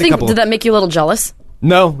 Why do you think, did that make you a little jealous?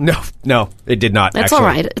 No, it did not. That's all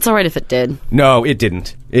right. It's all right if it did. No, it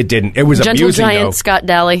didn't. It was Gentle amusing, giant though. Scott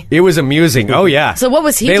Daly. It was amusing. Oh, yeah. So what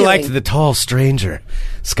was he doing? They liked the tall stranger,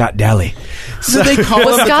 Scott Daly. So they call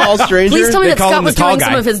him the tall stranger? Please tell me that Scott was doing guy.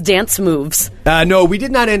 some of his dance moves. No, we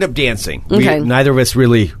did not end up dancing. Okay. Neither of us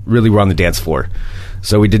really were on the dance floor,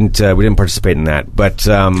 so we didn't participate in that. But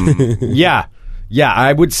yeah,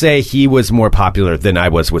 I would say he was more popular than I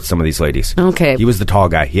was with some of these ladies. Okay, he was the tall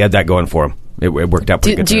guy. He had that going for him. It worked out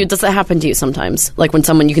pretty good. Does that happen to you sometimes? Like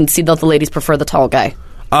when you can see that the ladies prefer the tall guy?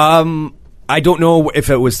 I don't know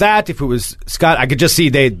if it was that, if it was Scott. I could just see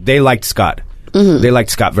they liked Scott. Mm-hmm. They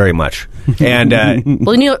liked Scott very much. And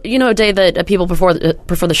well, you know, a day that people prefer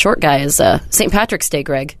the short guy is St. Patrick's Day,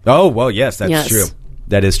 Greg. Oh well, yes, that's true.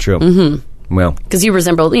 That is true. Mm-hmm. Well, because you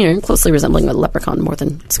resemble, closely resembling a leprechaun more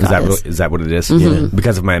than Scott is. Is that what it is? Mm-hmm. Yeah.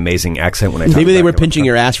 Because of my amazing accent when I talk. Maybe they were pinching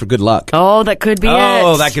your ass for good luck. Oh, that could be it.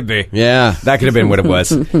 Oh, that could be. Yeah. That could have been what it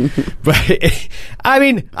was. But, I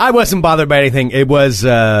mean, I wasn't bothered by anything. It was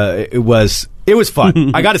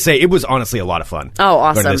fun. I got to say, it was honestly a lot of fun. Oh,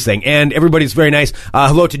 awesome. Going to this thing. And everybody's very nice.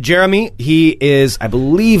 Hello to Jeremy. He is, I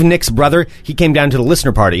believe, Nick's brother. He came down to the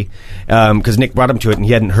listener party because Nick brought him to it and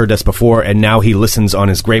he hadn't heard us before, and now he listens on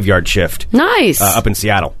his graveyard shift. Nice. Up in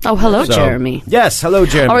Seattle. Oh, hello, Jeremy. Yes, hello,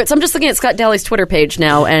 Jeremy. All right, so I'm just looking at Scott Daly's Twitter page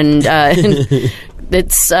now, and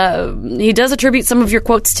it's he does attribute some of your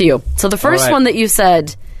quotes to you. So the first one that you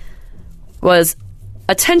said was,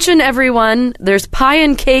 "Attention, everyone! There's pie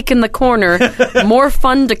and cake in the corner. More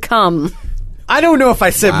fun to come." I don't know if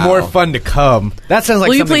I said more fun to come. That sounds like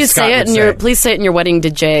Will you something please Scott say it would in say. your please say it in your wedding to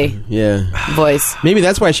Jay voice? Maybe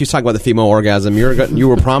that's why she was talking about the female orgasm. You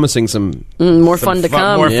were promising some more fun to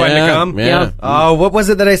come. More fun to come. Yeah. Oh, what was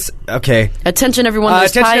it that I said? Okay. Attention, everyone!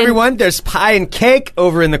 There's attention, pie everyone! There's pie and cake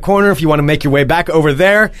over in the corner if you want to make your way back over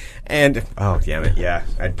there. And oh, damn it! Yeah,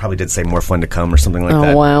 I probably did say more fun to come or something like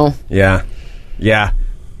that. Oh wow! Yeah.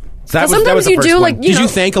 So that sometimes was the you first do one. like Did you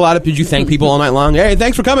thank people all night long? Hey,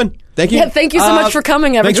 thanks for coming. Thank you. Yeah, thank you so much for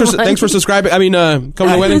coming, everyone. Thanks for subscribing. I mean, coming to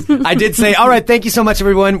the wedding. I did say, all right, thank you so much,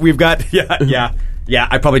 everyone. We've got, yeah.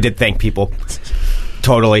 I probably did thank people.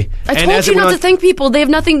 Totally. I told you not to thank people. They have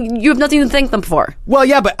nothing. You have nothing to thank them for. Well,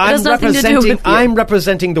 yeah, but I'm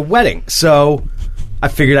representing the wedding, so I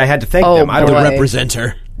figured I had to thank them. I don't represent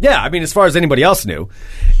her. Yeah, I mean, as far as anybody else knew.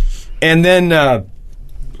 And then.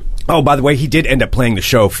 Oh, by the way, he did end up playing the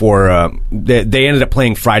show for... they ended up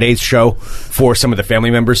playing Friday's show for some of the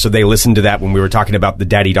family members, so they listened to that when we were talking about the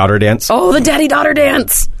daddy-daughter dance. Oh, the daddy-daughter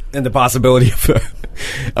dance! And the possibility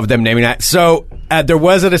of them naming that. So, there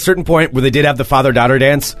was at a certain point where they did have the father-daughter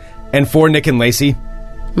dance, and for Nick and Lacey...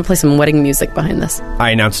 I'm going to play some wedding music behind this.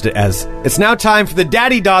 I announced it as, it's now time for the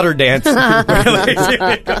daddy-daughter dance.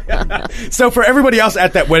 So for everybody else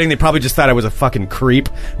at that wedding, they probably just thought I was a fucking creep,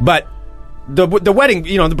 but... the wedding,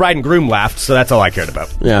 the bride and groom laughed, so that's all I cared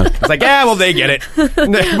about. Yeah. It's like, well, they get it.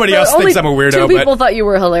 And everybody else thinks I'm a weirdo. Two people thought you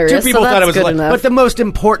were hilarious. 2 people so thought it was good enough. But the most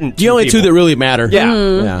important The only two that really matter.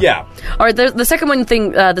 Yeah. All right, the second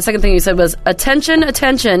thing you said was, attention,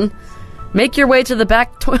 attention, make your way to the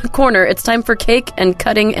back corner. It's time for cake and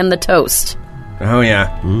cutting and the toast. Oh,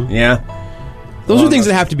 yeah. Yeah. Those are things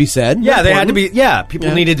that have to be said. Yeah, they had to be. Yeah,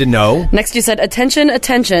 people needed to know. Next, you said, attention,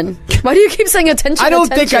 attention. Why do you keep saying attention, I don't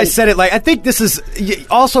attention? think I said it I think this is...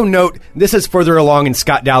 Also note, this is further along in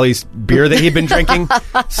Scott Daly's beer that he'd been drinking.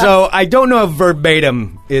 So I don't know if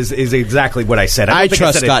verbatim is exactly what I said. I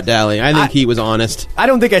trust Scott Daly. I think he was honest. I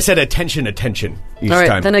don't think I said attention, attention each All right,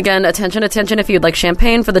 time. then again, attention, attention. If you'd like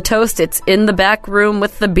champagne for the toast, it's in the back room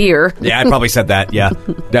with the beer. Yeah, I probably said that, yeah.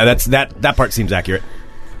 That part seems accurate.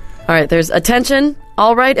 All right, there's attention.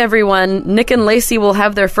 All right, everyone. Nick and Lacey will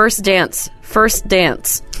have their first dance. First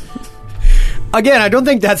dance. Again, I don't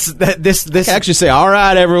think this I actually say, all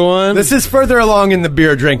right, everyone. This is further along in the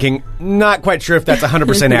beer drinking. Not quite sure if that's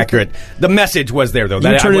 100% accurate. The message was there, though.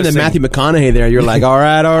 You turn into Matthew McConaughey there. You're like, all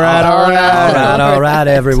right,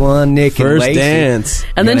 everyone. Nick and First Lacey. dance.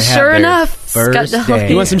 And then sure enough, first Scott dance.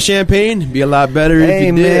 You want some champagne? It'd be a lot better if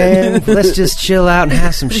you did. let's just chill out and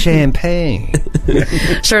have some champagne.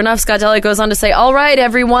 Sure enough, Scott Daly goes on to say, all right,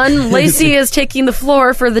 everyone, Lacey is taking the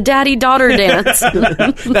floor for the daddy-daughter dance.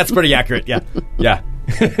 That's pretty accurate, yeah. Yeah.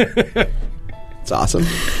 It's awesome.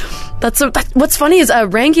 What's funny is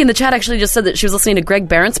Ranky in the chat actually just said that she was listening to Greg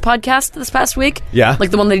Barrett's podcast this past week. Yeah. Like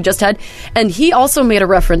the one that he just had. And he also made a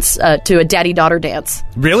reference to a daddy-daughter dance.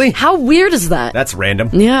 Really? How weird is that? That's random.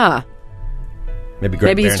 Yeah.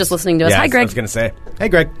 Maybe he's just listening to us. Yeah, Hi, Greg. I was going to say. Hey,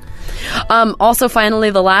 Greg. Also, finally,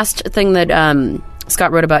 the last thing that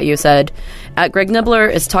Scott wrote about you said, Greg Nibbler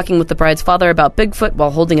is talking with the bride's father about Bigfoot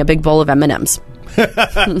while holding a big bowl of M&Ms.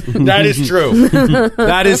 That is true.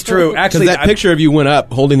 That is true. Actually, that picture of you went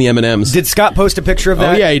up holding the M&Ms. Did Scott post a picture of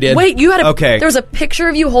that? Oh, yeah, he did. Wait, you had Okay. There was a picture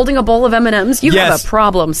of you holding a bowl of M&Ms? You have a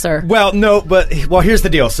problem, sir. Well, no, but here's the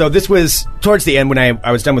deal. So this was towards the end when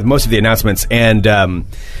I was done with most of the announcements, and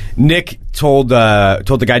Nick told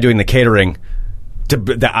the guy doing the catering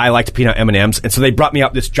that I liked peanut M&Ms, and so they brought me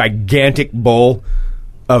out this gigantic bowl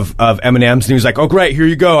of M&Ms, and he was like, oh, great, here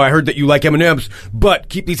you go. I heard that you like M&Ms, but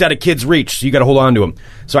keep these out of kids' reach, so you got to hold on to them.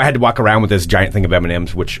 So I had to walk around with this giant thing of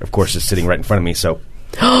M&Ms, which, of course, is sitting right in front of me, so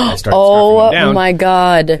I started scarfing them down. Oh, my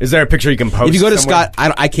God. Is there a picture you can post? If you go to somewhere?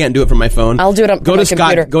 Scott, I can't do it from my phone. I'll do it on my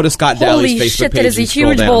computer. Go to Scott Daly's Holy Facebook shit, page that is a and scroll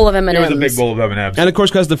huge down. bowl of M&Ms. It was a big bowl of M&Ms. And of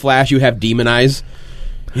course, because of the Flash, you have demon eyes.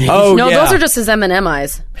 Oh, No, yeah. those are just his M&M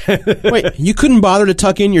eyes. Wait, you couldn't bother to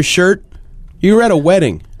tuck in your shirt? You were at a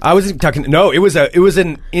wedding. I wasn't talking. No, it was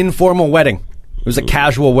an informal wedding. It was a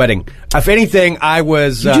casual wedding. If anything, I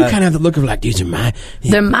was. You do kind of have the look of like, these are my...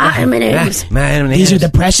 They're my M&Ms. My M&Ms. These are the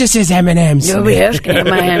precious M&Ms. You'll be asking of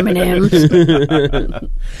my M&Ms.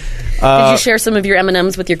 Did you share some of your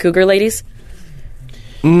M&Ms with your cougar ladies?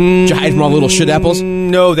 Did you hide from all the little shit apples?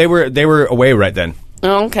 No, they were away right then.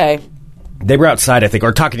 Oh, okay. They were outside, I think,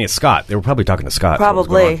 or talking to Scott. They were probably talking to Scott.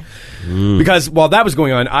 Probably. Because while that was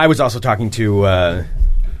going on, I was also talking to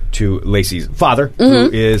Lacey's father, who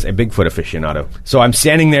is a Bigfoot aficionado. So I'm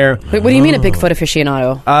standing there. Wait, what do you mean a Bigfoot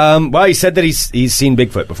aficionado? Well, he said that he's seen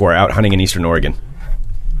Bigfoot before out hunting in Eastern Oregon.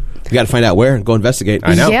 You got to find out where and go investigate.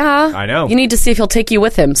 I know. Yeah. I know. You need to see if he'll take you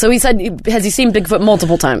with him. So he said, has he seen Bigfoot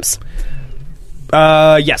multiple times?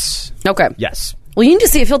 Yes. Okay. Yes. Well, you need to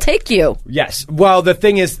see if he'll take you. Yes. Well, the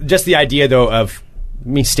thing is, just the idea, though, of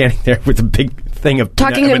me standing there with a big thing of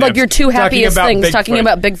Talking M&Ms, like your two happiest things, Bigfoot. talking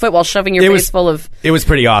about Bigfoot while shoving your face full of... It was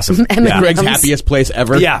pretty awesome. M&Ms. Yeah. Greg's happiest place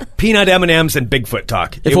ever. Yeah, peanut M&Ms and Bigfoot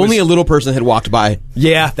talk. If only a little person had walked by.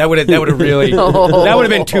 Yeah, that would have really... That would have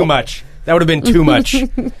been too much. That would have been too much.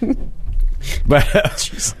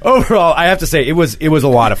 But overall, I have to say it was a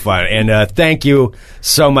lot of fun, and thank you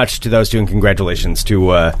so much to those two, and congratulations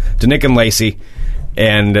to Nick and Lacey.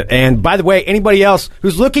 And by the way, anybody else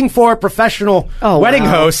who's looking for a professional wedding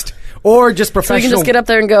host or just professional, So you can just get up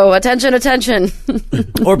there and go, attention, attention.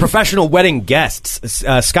 or professional wedding guests.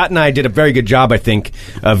 Scott and I did a very good job, I think,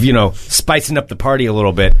 of spicing up the party a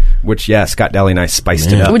little bit. Which, Scott Daly and I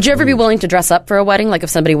spiced it up. Would you ever be willing to dress up for a wedding? Like if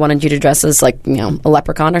somebody wanted you to dress as a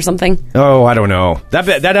leprechaun or something? Oh, I don't know.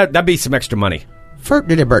 That'd be some extra money. For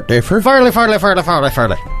the birthday, for Farley.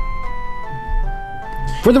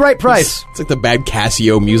 For the right price. It's like the bad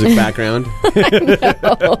Casio music background.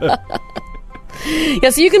 Yeah,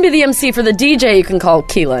 so you can be the MC for the DJ. You can call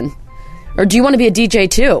Keelan, or do you want to be a DJ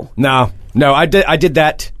too? No. I did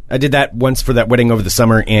that. I did that once for that wedding over the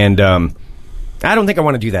summer, and I don't think I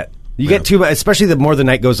want to do that. You get too, especially the more the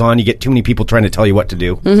night goes on, you get too many people trying to tell you what to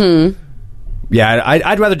do. Mm-hmm. Yeah,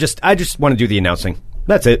 I'd rather I just want to do the announcing.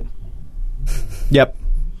 That's it. Yep.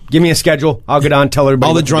 Give me a schedule. I'll get on, tell everybody.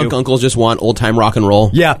 All the what to drunk do. uncles just want old time rock and roll.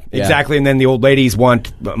 Yeah, exactly. And then the old ladies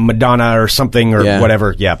want Madonna or something or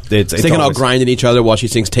whatever. Yeah, it's they can all grind at each other while she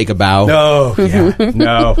sings "Take a Bow." No,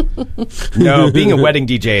 no. Being a wedding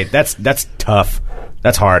DJ, that's tough.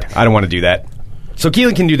 That's hard. I don't want to do that. So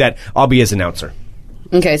Keelan can do that. I'll be his announcer.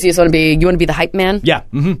 Okay, so you want to be the hype man? Yeah.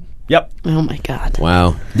 Mm-hmm. Yep. Oh my god.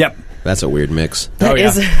 Wow. Yep. That's a weird mix.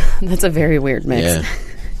 That's a very weird mix. Yeah.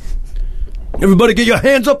 Everybody get your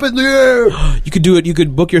hands up in the air. You could do it. You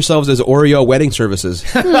could book yourselves as Oreo wedding services.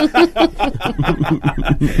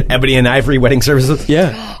 Ebony and Ivory wedding services.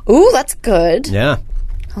 Yeah. Ooh, that's good. Yeah.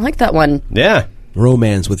 I like that one. Yeah.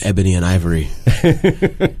 Romance with Ebony and Ivory.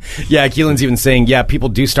 Yeah, Keelan's even saying, people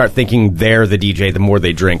do start thinking they're the DJ the more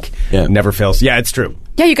they drink. Yeah. Never fails. Yeah, it's true.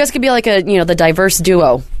 Yeah, you guys could be like the diverse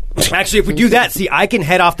duo. Actually, if we do that, see, I can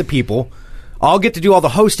head off the people. I'll get to do all the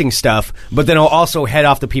hosting stuff, but then I'll also head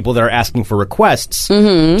off the people that are asking for requests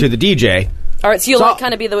to the DJ. All right, so you'll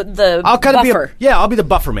kind of be the I'll kind buffer. of I'll be the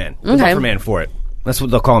buffer man. The buffer man for it. That's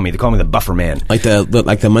what they'll call me. They call me the buffer man. Like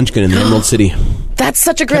the Munchkin in the Emerald City. That's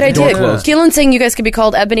such a great idea. Keelan's saying you guys could be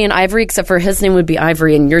called Ebony and Ivory, except for his name would be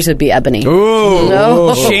Ivory and yours would be Ebony. Ooh,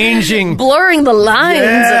 no. Changing. Blurring the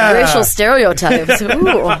lines of racial stereotypes.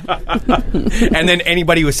 Ooh. And then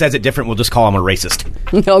anybody who says it different will just call him a racist.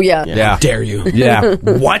 Oh, yeah. Yeah. How dare you? Yeah.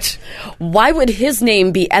 What? Why would his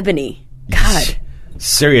name be Ebony? God.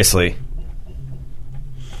 Seriously.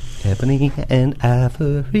 Ebony and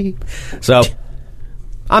Ivory. So,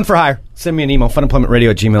 I'm for hire. Send me an email,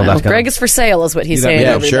 funemploymentradio@gmail.com. Well, Greg is for sale, is what he's saying.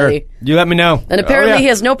 Yeah, everybody. sure. You let me know. And apparently he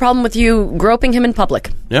has no problem with you groping him in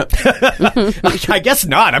public. Yep. I guess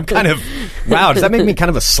not. I'm kind of... Wow, does that make me kind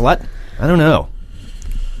of a slut? I don't know.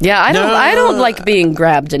 Yeah, I don't like being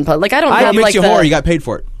grabbed in public. Like, I don't It have makes like you the... whore. You got paid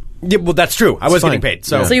for it. Yeah, well, that's true. I was fine. getting paid.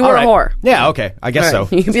 So, So you were a whore. Yeah, okay. I guess All right.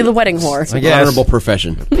 so. You can be the wedding whore. I guess. Honorable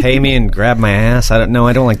profession. Pay me and grab my ass. I don't know.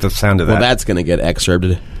 I don't like the sound of that. Well, that's going to get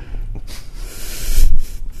excerpted.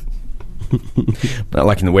 Not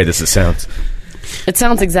liking the way this sounds. It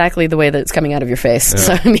sounds exactly the way that it's coming out of your face.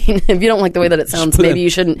 So, I mean, if you don't like the way that it sounds, put maybe that- you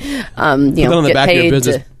shouldn't Put that on the get back of your paid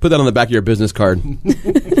business. to... Put that on the back of your business card.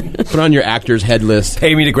 Put on your actor's head list.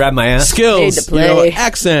 Pay me to grab my ass. Skills, Paid to play.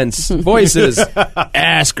 accents, voices,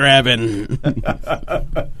 ass grabbing.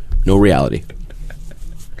 No reality.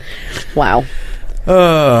 Wow.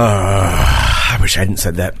 I wish I hadn't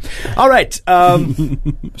said that. All right.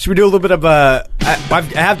 Should we do a little bit of I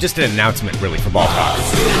have just an announcement, really, for Ball Talk.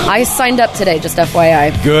 I signed up today, just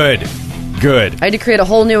FYI. Good. I had to create a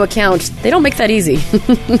whole new account. They don't make that easy.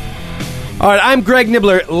 All right, I'm Greg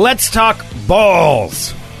Nibbler. Let's talk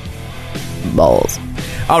balls. Balls.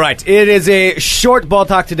 All right, it is a short Ball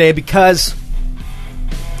Talk today because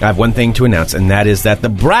I have one thing to announce, and that is that the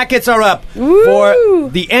brackets are up for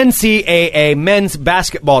the NCAA men's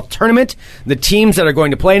basketball tournament. The teams that are going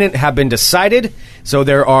to play in it have been decided. So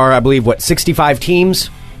there are, I believe, 65 teams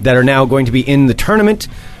that are now going to be in the tournament,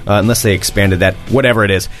 unless they expanded that, whatever it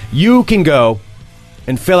is. You can go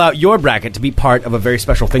and fill out your bracket to be part of a very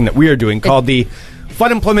special thing that we are doing called the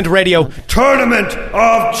Fun Employment Radio Tournament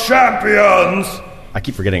of Champions. I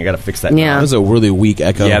keep forgetting. I got to fix that. Yeah. That was a really weak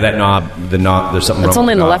echo. Yeah, that knob. The knob. There's something wrong. It's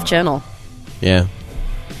only with in the knob. left channel. Yeah.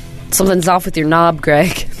 Something's off with your knob,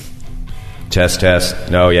 Greg. Test.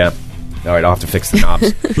 No, yeah. All right, I'll have to fix the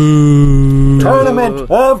knobs. Tournament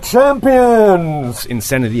of Champions.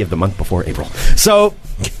 Insanity of the month before April. So,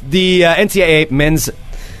 the NCAA men's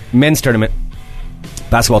tournament,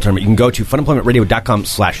 basketball tournament, you can go to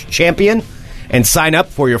funemploymentradio.com/champion and sign up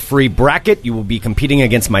for your free bracket. You will be competing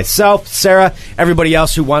against myself, Sarah, everybody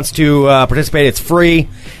else who wants to participate. It's free,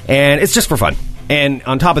 and it's just for fun. And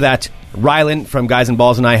on top of that, Rylan from Guys and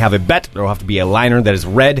Balls and I have a bet. There will have to be a liner that is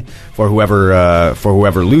red for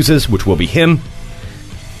whoever loses, which will be him.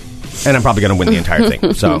 And I'm probably going to win the entire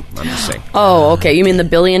thing. So I'm just saying. Oh, okay. You mean the $1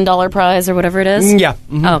 billion prize or whatever it is? Yeah.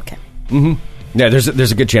 Mm-hmm. Oh, okay. Yeah,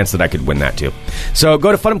 there's a good chance that I could win that too. So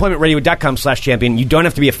go to funemploymentradio.com/champion. You don't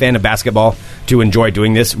have to be a fan of basketball to enjoy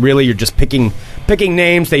doing this. Really, you're just picking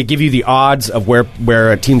names. They give you the odds of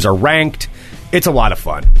where teams are ranked. It's a lot of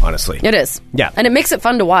fun, honestly. It is. Yeah. And it makes it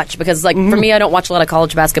fun to watch because, like, for me, I don't watch a lot of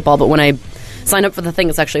college basketball, but when I sign up for the thing,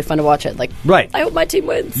 it's actually fun to watch it. Like, Right. I hope my team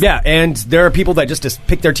wins. Yeah, and there are people that just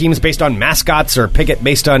pick their teams based on mascots or pick it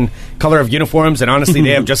based on color of uniforms, and honestly,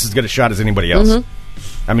 they have just as good a shot as anybody else.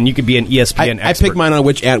 I mean, you could be an ESPN I expert. pick mine on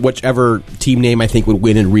whichever team name I think would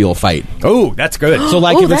win in real fight. Oh, that's good. So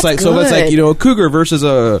like Oh, if it's that's like good. a cougar versus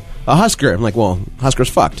a husker, I'm like, well, husker's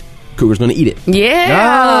fucked. Cougar's going to eat it. Yeah.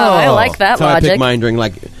 Oh. I like that That's how I logic. pick mine during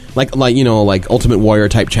like Ultimate Warrior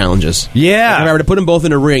type challenges. Yeah. Like if I were to put them both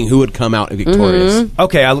in a ring, who would come out victorious?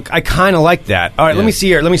 Okay, I kind of like that. All right, let me see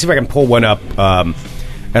here. Let me see if I can pull one up, and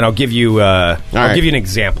I'll give you. I'll give you an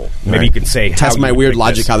example. Maybe you can say test how my you weird pick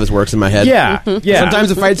logic this. how this works in my head. Yeah, yeah. Sometimes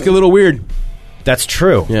the fights get a little weird. That's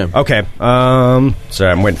true. Yeah. Okay.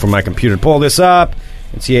 Sorry, I'm waiting for my computer to pull this up.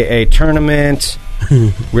 NCAA tournament.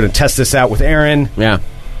 We're gonna test this out with Aaron. Yeah.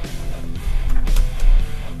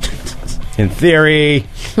 In theory,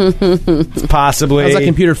 it's possibly. How's that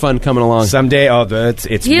computer fun coming along? Someday. Oh, it's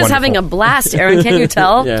He is wonderful. having a blast, Aaron. Can't you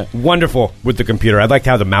tell? Yeah. Wonderful with the computer. I like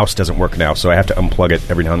how the mouse doesn't work now, so I have to unplug it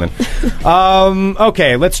every now and then.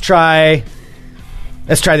 Okay, let's try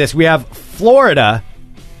this. We have Florida.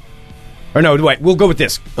 Or no, wait, we'll go with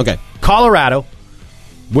this. Okay. Colorado,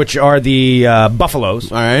 which are the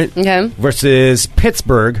Buffaloes. All right. Okay. Versus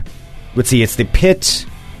Pittsburgh. Let's see, it's the Pitt.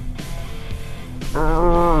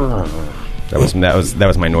 That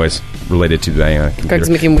was my noise related to the Greg's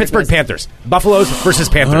computer. making weird Pittsburgh noise. Panthers. Buffaloes versus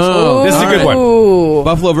Panthers. Oh, this is a good one. Ooh.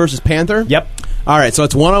 Buffalo versus Panther? Yep. All right, so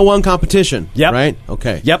it's one-on-one competition. Yep. Right?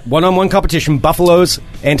 Okay. Yep. One-on-one competition. Buffaloes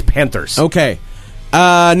and Panthers. Okay.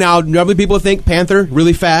 Now, normally people think Panther,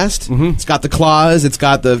 really fast. Mm-hmm. It's got the claws. It's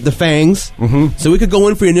got the fangs. Mm-hmm. So we could go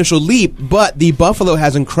in for the initial leap, but the buffalo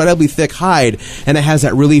has incredibly thick hide, and it has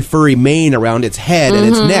that really furry mane around its head and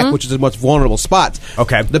its neck, which is the most vulnerable spots.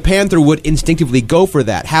 Okay. The panther would instinctively go for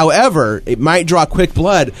that. However, it might draw quick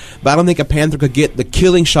blood, but I don't think a panther could get the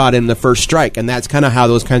killing shot in the first strike, and that's kind of how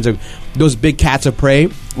those big cats of prey,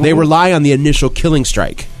 they rely on the initial killing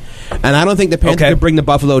strike. And I don't think the panther could bring the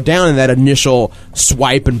buffalo down in that initial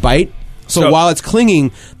swipe and bite. So while it's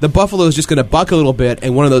clinging, the buffalo is just going to buck a little bit,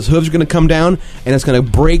 and one of those hooves are going to come down, and it's going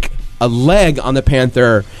to break a leg on the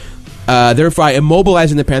panther, therefore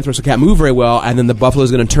immobilizing the panther so it can't move very well, and then the buffalo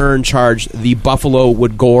is going to turn, charge. The buffalo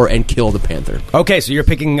would gore and kill the panther. Okay, so you're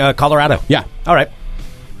picking Colorado. Yeah. All right.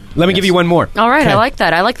 Let me give you one more. All right, Okay. I like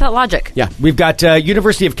that. I like that logic. Yeah. We've got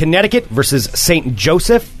University of Connecticut versus St.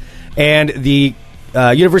 Joseph, and the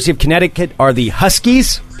University of Connecticut are the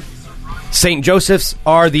Huskies. St. Joseph's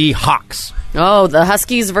are the Hawks. Oh, the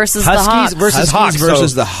Huskies versus the Hawks. Huskies versus Hawks.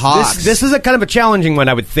 versus So the Hawks. This is a kind of a challenging one,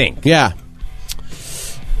 I would think. Yeah.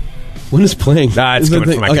 When is playing? Nah, it's Is the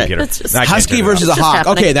coming from my thing- computer. It's just- I can't Husky turn it versus off. a It's just hawk.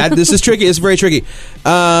 happening. Okay, this is tricky. It's very tricky.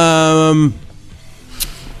 So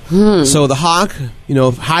the hawk,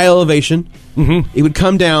 high elevation. Mm-hmm. It would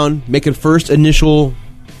come down, make a first initial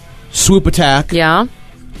swoop attack Yeah.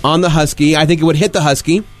 on the husky. I think it would hit the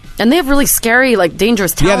husky. And they have really scary,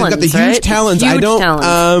 dangerous Yeah, talons. they've got the huge right? talons. Huge I don't-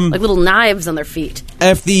 talons. Like little knives on their feet.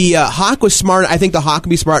 If the hawk was smart, I think the hawk would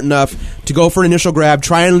be smart enough to go for an initial grab,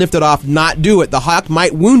 try and lift it off, not do it. The hawk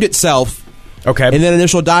might wound itself. Okay. And then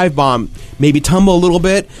initial dive bomb, maybe tumble a little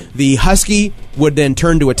bit. The husky would then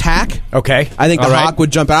turn to attack. Okay. I think the All right. hawk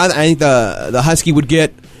would jump out. I think the husky would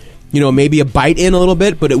get, maybe a bite in a little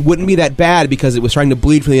bit, but it wouldn't be that bad because it was trying to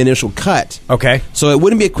bleed from the initial cut. Okay. So it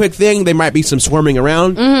wouldn't be a quick thing. There might be some swarming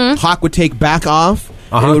around. Hawk would take back off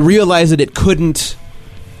and it would realize that it couldn't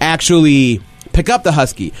actually pick up the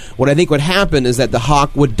husky. What I think would happen is that the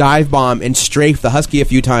hawk would dive bomb and strafe the husky a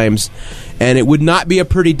few times, and it would not be a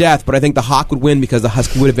pretty death, but I think the hawk would win because the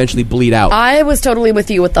husky would eventually bleed out. I was totally with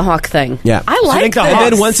you with the hawk thing. Yeah. I I like think the this. hawk-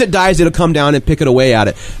 And then once it dies, it'll come down and pick it away at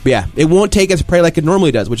it. But yeah, it won't take its prey like it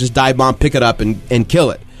normally does, which is dive bomb, pick it up, and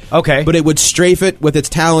kill it. Okay. But it would strafe it with its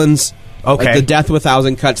talons. Okay. Like the death of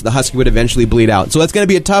 1,000 cuts, the husky would eventually bleed out. So that's going to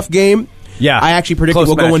be a tough game. Yeah. I actually predict Close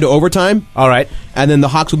we'll go match. into overtime, All right. and then the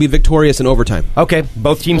Hawks will be victorious in overtime. Okay.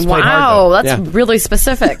 Both teams played hard, Wow, though. that's Yeah. really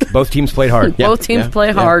specific. Both teams played hard. Both teams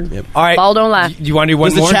play hard. Yep. All right. Ball don't lie. Do you want to do one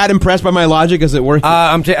Was the more? chat impressed by my logic? Is it worth it?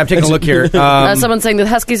 I'm taking a look here. Someone's saying the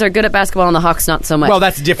Huskies are good at basketball and the Hawks not so much. Well,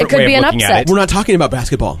 that's a different It could way be of an looking at upset. it. We're not talking about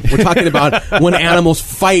basketball. We're talking about when animals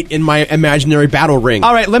fight in my imaginary battle ring.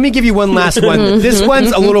 All right, let me give you one last one. This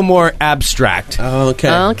one's a little more abstract. Okay.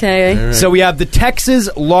 Okay. So we have the Texas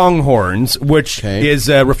Longhorns, which Okay. is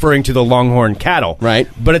referring to the Longhorn cattle. Right.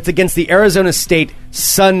 But it's against the Arizona State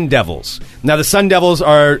Sun Devils. Now, the Sun Devils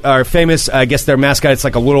are famous. I guess their mascot, it's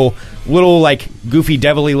like a little like goofy,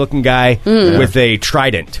 devilly looking guy with a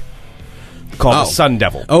trident called the Sun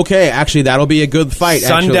Devil. Okay, actually, that'll be a good fight.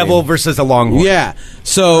 Sun actually. Devil versus a Longhorn. Yeah.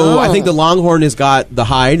 So I think the Longhorn has got the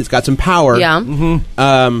hide. It's got some power. Yeah.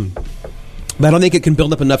 But I don't think it can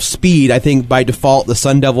build up enough speed. I think by default, the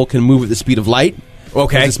Sun Devil can move at the speed of light.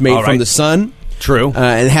 Okay. 'Cause it's made All from right. the sun. True.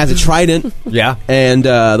 And it has a trident. Yeah. And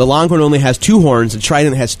the Longhorn only has 2 horns. The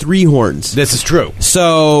trident has 3 horns. This is true.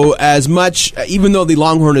 So as much, even though the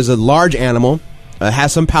Longhorn is a large animal,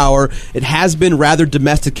 has some power, it has been rather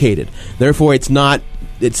domesticated. Therefore, its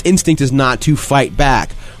instinct is not to fight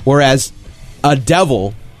back. Whereas a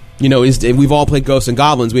devil we've all played Ghosts and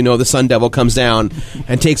Goblins. We know the Sun Devil comes down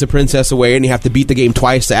and takes a princess away, and you have to beat the game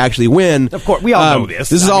twice to actually win. Of course, we all know this.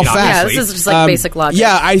 This is all facts. Yeah, this is just like basic logic.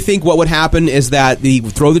 Yeah, I think what would happen is that they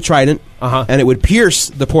would throw the trident, and it would pierce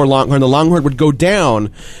the poor Longhorn. The Longhorn would go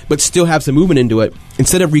down, but still have some movement into it,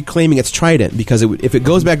 instead of reclaiming its trident, because if it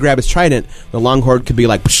goes back grab its trident, the Longhorn could be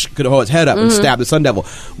like, could hold its head up and stab the Sun Devil.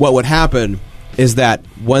 What would happen is that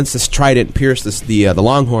once this trident pierced the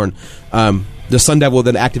Longhorn, the Sun Devil would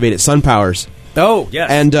then activate its sun powers. Oh, yes.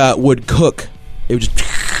 And would cook. It would just...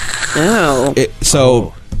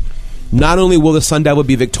 Oh. Not only will the Sun Devil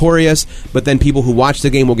be victorious, but then people who watch the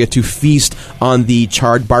game will get to feast on the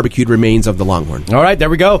charred, barbecued remains of the Longhorn. All right, there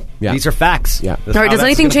we go. Yeah. These are facts. Yeah. All right, does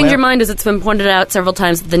anything change your mind, as it's been pointed out several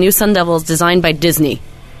times that the new Sun Devil is designed by Disney?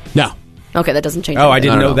 No. Okay, that doesn't change Oh, I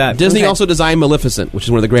anything. didn't know that. Disney also designed Maleficent, which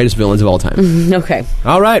is one of the greatest villains of all time. Okay.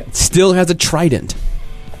 All right. Still has a trident.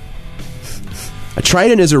 A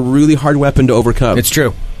trident is a really hard weapon to overcome. It's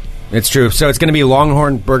true. It's true. So it's going to be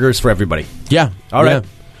Longhorn burgers for everybody. Yeah. All right. Yeah.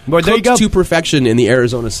 Well, there you Cooked go. to perfection in the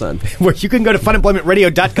Arizona sun. Where you can go to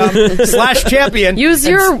funemploymentradio.com/champion. Use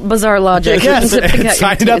your bizarre logic. Yes, to pick and out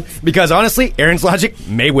sign your it up, because honestly, Aaron's logic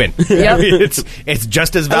may win. Yep. I mean, it's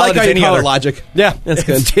just as I valid like how as you any call it other logic. Yeah, That's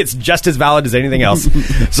good. It's just as valid as anything else.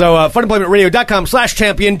 So,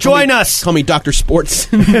 funemploymentradio.com/champion. Join us. Call me Dr. Sports.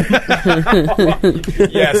 Yes,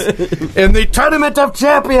 in the Tournament of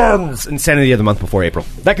Champions. Insanity of the month before April.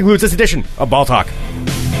 That concludes this edition of Ball Talk.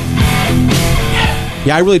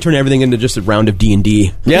 Yeah, I really turn everything into just a round of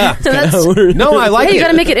D&D. Yeah. No, I like Hey, it. you got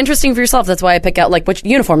to make it interesting for yourself. That's why I pick out like which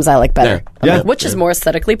uniforms I like better. Yeah. I'm Yeah. like, which is more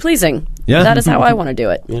aesthetically pleasing. Yeah. That is how I want to do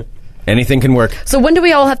it. Yeah. Anything can work. So when do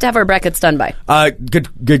we all have to have our brackets done by?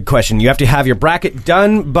 Good question. You have to have your bracket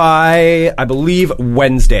done by, I believe,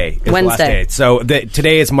 Wednesday. Is the last Wednesday. day. So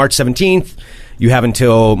today is March 17th. You have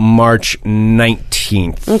until March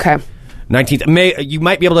 19th. Okay. 19th. You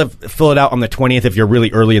might be able to fill it out on the 20th if you're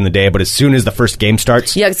really early in the day, but as soon as the first game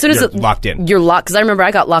starts, Yeah, as soon as you're it, locked in. You're locked, because I remember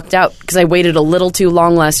I got locked out because I waited a little too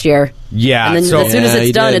long last year. Yeah. And then so as soon as Yeah, it's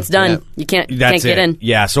you done, did. it's done. Yeah. You can't that's get it. in.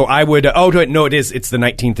 Yeah, so I would... no, it is. It's the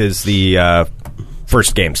 19th is the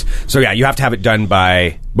first games. So yeah, you have to have it done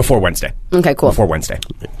before Wednesday. Okay, cool. Before Wednesday.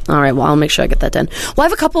 All right, well, I'll make sure I get that done. Well, I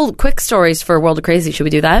have a couple quick stories for World of Crazy. Should we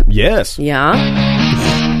do that? Yes. Yeah.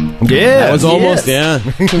 Yeah. That was almost, Yes.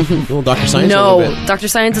 Little Dr. Science a No, little bit. Dr.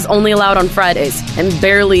 Science is only allowed on Fridays, and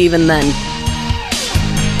barely even then.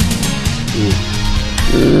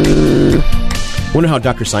 Wonder how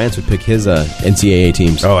Dr. Science would pick his NCAA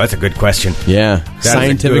teams. Oh, that's a good question. Yeah, is a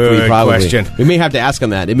scientifically, good probably. question. We may have to ask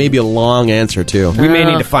him that. It may be a long answer, too. We may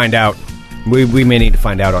need to find out. We may need to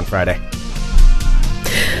find out on Friday.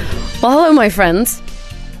 Well, hello, my friends.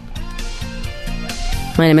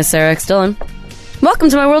 My name is Sarah X. Dillon. Welcome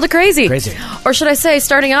to my world of crazy. Crazy. Or should I say,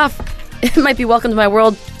 starting off, it might be welcome to my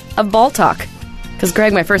world of ball talk. Because,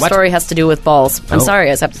 Greg, my first What? story has to do with balls. I'm Oh. sorry,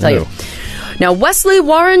 I just have to tell you. No. Now, Wesley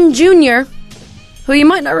Warren Jr., who you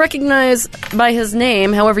might not recognize by his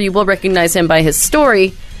name, however, you will recognize him by his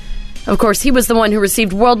story. Of course, he was the one who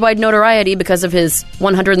received worldwide notoriety because of his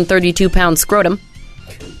 132-pound scrotum.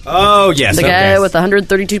 Oh, yes. The guy with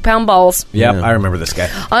 132-pound balls. Yep, Yeah. I remember this guy.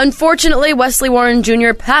 Unfortunately, Wesley Warren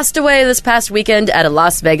Jr. passed away this past weekend at a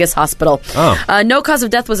Las Vegas hospital. Oh. No cause of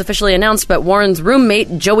death was officially announced, but Warren's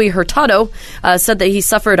roommate, Joey Hurtado, said that he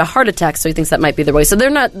suffered a heart attack, so he thinks that might be the way. So they're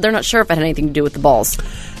not sure if it had anything to do with the balls.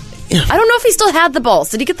 I don't know if he still had the balls.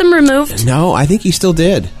 Did he get them removed? No, I think he still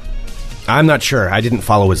did. I'm not sure. I didn't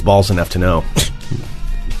follow his balls enough to know.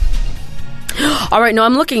 All right, no,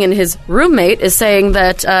 I'm looking, and his roommate is saying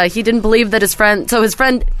that he didn't believe that his friend... So his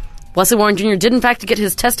friend, Wesley Warren Jr., did in fact get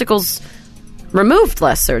his testicles removed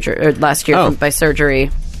last year by surgery.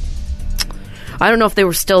 I don't know if they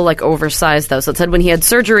were still, like, oversized, though. So it said when he had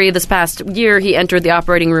surgery this past year, he entered the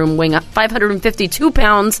operating room weighing 552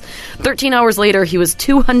 pounds. 13 hours later, he was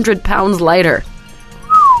 200 pounds lighter.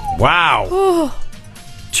 Wow.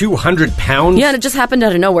 200 pounds? Yeah, and it just happened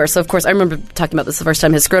out of nowhere. So, of course, I remember talking about this the first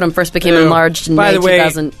time. His scrotum first became enlarged in By May the way,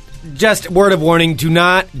 2000. just word of warning, do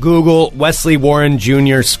not Google Wesley Warren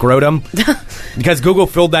Jr. scrotum. Because Google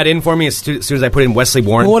filled that in for me as soon as I put in Wesley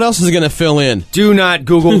Warren. Well, what else is it going to fill in? Do not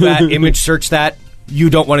Google that, image search that. You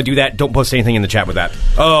don't want to do that. Don't post anything in the chat with that.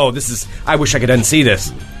 Oh, I wish I could unsee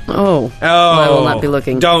this. Oh. Oh. I will not be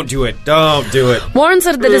looking. Don't do it. Don't do it. Warren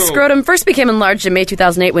said that his scrotum first became enlarged in May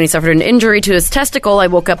 2008 when he suffered an injury to his testicle. I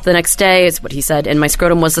woke up the next day, is what he said, and my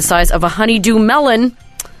scrotum was the size of a honeydew melon.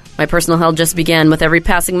 My personal hell just began. With every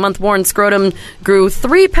passing month, Warren's scrotum grew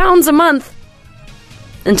 3 pounds a month.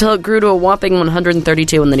 until it grew to a whopping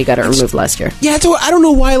 132, and then he got it removed last year. Yeah, so I don't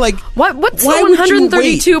know why, like... What's why the would you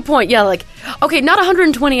 132 wait? point? Yeah, like, okay, not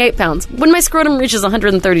 128 pounds. When my scrotum reaches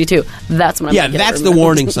 132, that's when I'm Yeah, gonna get it that's the removed.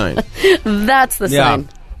 warning sign. That's the sign.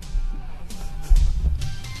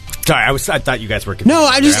 Sorry, I thought you guys were confused. No,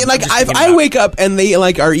 I just, like, if I wake up and they,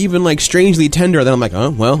 like, are even, like, strangely tender, then I'm like,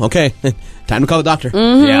 oh, well, okay. Time to call the doctor.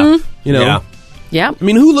 Yeah. You know? Yeah. Yeah. I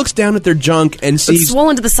mean, who looks down at their junk and It's sees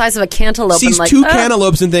swollen to the size of a cantaloupe. sees and like, two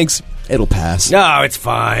cantaloupes and thinks, it'll pass. No, it's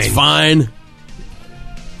fine. It's fine.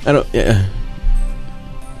 I don't... Yeah.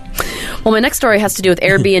 Well, my next story has to do with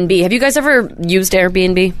Airbnb. Have you guys ever used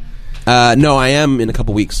Airbnb? No, I am in a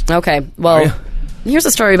couple weeks. Okay. Well, here's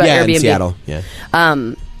a story about Yeah, Airbnb. in Seattle. Yeah.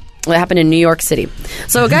 It happened in New York City.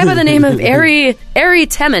 So a guy by the name of Ari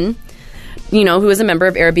Temin, who is a member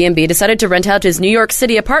of Airbnb, decided to rent out his New York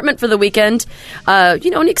City apartment for the weekend. And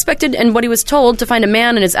he expected, and what he was told, to find a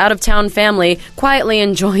man and his out-of-town family quietly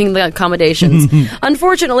enjoying the accommodations.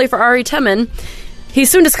 Unfortunately for Ari Temin, he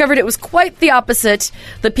soon discovered it was quite the opposite.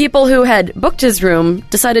 The people who had booked his room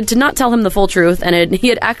decided to not tell him the full truth, and he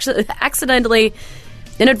had actually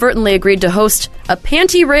inadvertently agreed to host a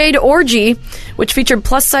panty raid orgy, which featured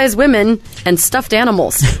plus-size women and stuffed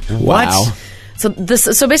animals. Wow. So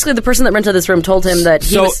basically, the person that rented this room told him that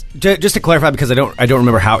he was... just to clarify, because I don't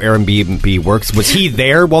remember how Airbnb works. Was he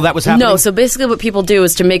there while that was happening? No. So basically, what people do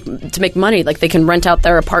is to make money. Like, they can rent out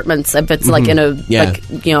their apartments if it's like in a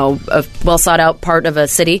a well sought out part of a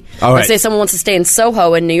city. All right. Let's say someone wants to stay in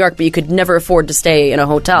Soho in New York, but you could never afford to stay in a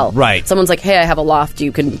hotel. Right. Someone's like, hey, I have a loft.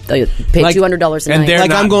 You can pay Like- $200 a night. and they're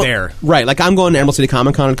not I'm going there. Right, like I'm going to Emerald City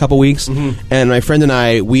Comic Con in a couple weeks, and my friend and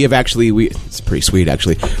I, it's pretty sweet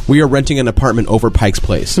actually. We are renting an apartment over Pike's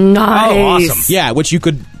Place. Nice. Oh, awesome. Yeah, which you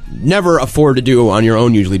could never afford to do on your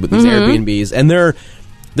own usually, but these Airbnbs, and they're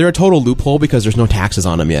a total loophole because there's no taxes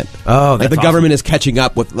on them yet. Oh, like that's the government is catching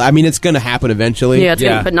up with. I mean, it's going to happen eventually.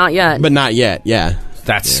 Yeah, but not yet. But not yet. Yeah.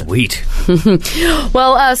 That's sweet.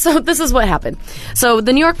 Well, so this is what happened. So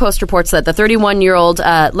the New York Post reports that the 31-year-old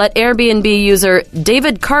let Airbnb user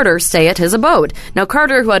David Carter stay at his abode. Now,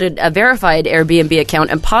 Carter, who had a verified Airbnb account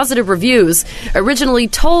and positive reviews, originally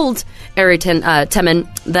told Ari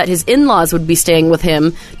Temin that his in-laws would be staying with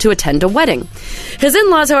him to attend a wedding. His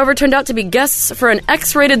in-laws, however, turned out to be guests for an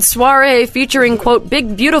X-rated soiree featuring, quote,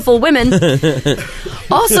 big, beautiful women.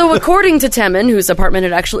 Also, according to Temin, whose apartment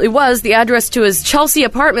it actually was, the address to his Chelsea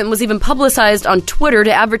apartment was even publicized on Twitter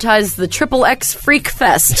to advertise the XXX Freak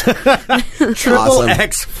Fest. Triple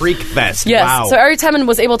X Freak Fest. Yes. Wow. So Ari Temin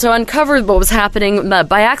was able to uncover what was happening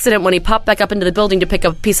by accident when he popped back up into the building to pick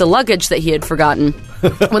up a piece of luggage that he had forgotten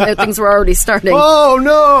when things were already starting. Oh,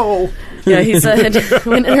 no. Yeah, he said,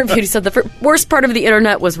 when interviewed, he said, the worst part of the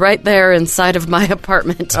internet was right there inside of my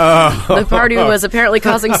apartment. Oh. The party was apparently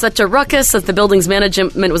causing such a ruckus that the building's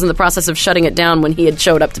management was in the process of shutting it down when he had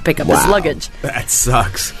showed up to pick up his luggage. That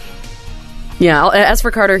sucks. Yeah, as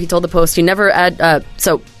for Carter, he told the Post he never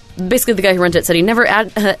so basically the guy who rented it said he never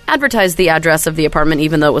advertised the address of the apartment,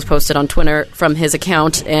 even though it was posted on Twitter from his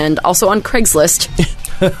account and also on Craigslist.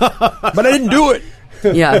 But I didn't do it.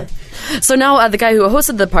 Yeah. So now the guy who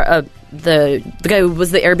hosted the guy who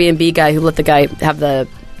was the Airbnb guy who let the guy have the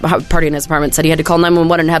party in his apartment said he had to call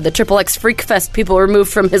 911 and have the XXX Freak Fest people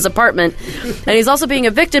removed from his apartment. And he's also being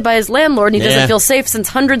evicted by his landlord, and he doesn't feel safe since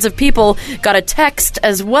hundreds of people got a text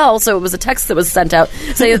as well. So it was a text that was sent out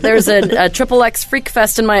saying that there's a XXX Freak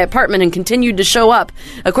Fest in my apartment and continued to show up,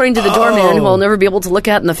 according to the doorman, who I'll never be able to look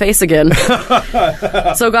at in the face again.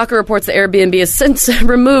 So Gawker reports that Airbnb has since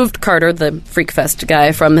removed Carter, the Freak Fest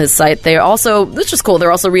guy, from his site. They also, which is cool, they're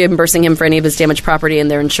also reimbursing him for any of his damaged property, and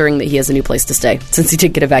they're ensuring that he has a new place to stay, since he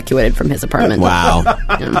did get evacuated from his apartment. Wow.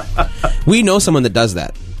 Yeah. We know someone that does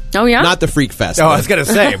that. Oh, yeah? Not the Freak Fest. Oh, I was going to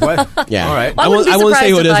say. What? Yeah. All right. Well, I won't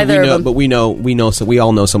say who it is, surprised if either of them- but we know. So we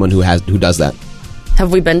all know someone who does that.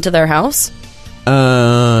 Have we been to their house?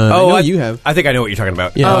 I know you have. I think I know what you're talking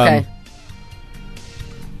about. Yeah. Oh, okay.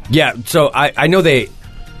 Yeah, so I know that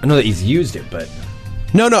he's used it, but...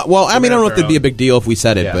 No. Well, I mean, I don't know if their it'd be a own. big deal if we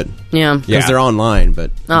said it, Yeah. but Yeah. because they're online.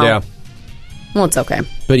 But Oh. Yeah. Well, it's okay.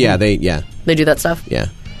 but yeah, they They do that stuff? yeah.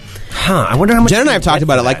 Huh, I wonder how much... Jen and I have talked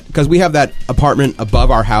about it, like because we have that apartment above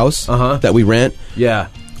our house that we rent. Yeah.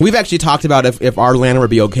 We've actually talked about if our landlord would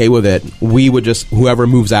be okay with it, we would just whoever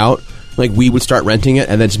moves out, like we would start renting it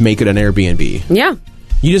and then just make it an Airbnb. Yeah.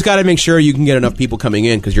 You just got to make sure you can get enough people coming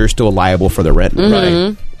in because you're still liable for the rent,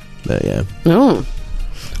 right? But, yeah. Oh.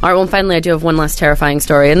 All right, well, finally, I do have one last terrifying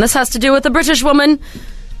story, and this has to do with a British woman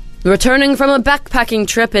returning from a backpacking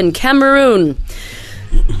trip in Cameroon.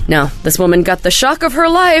 Now, this woman got the shock of her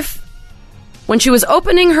life when she was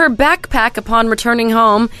opening her backpack upon returning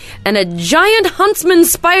home, and a giant huntsman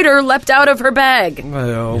spider leapt out of her bag.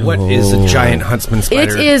 What is a giant huntsman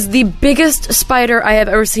spider? It is the biggest spider I have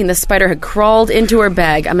ever seen. The spider had crawled into her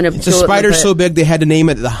bag. I'm going to. It's a spider so big they had to name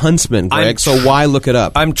it the Huntsman, Greg. So why look it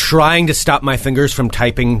up? I'm trying to stop my fingers from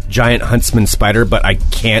typing giant huntsman spider, but I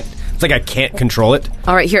can't. It's like I can't control it.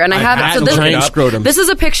 All right, here, and I have it. So giant scrotum. This is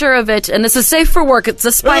a picture of it, and this is safe for work. It's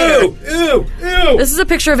a spider. Ew! This is a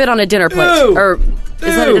picture of it on a dinner plate. Ew. Or is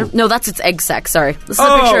that a dinner? No, that's its egg sac. Sorry, this is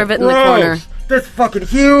a picture of it in the corner. That's fucking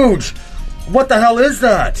huge. What the hell is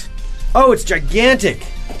that? Oh, it's gigantic.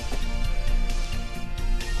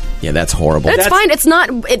 Yeah, that's horrible. It's fine. It's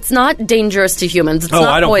not dangerous to humans. It's not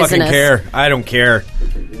I don't poisonous. fucking care. I don't care.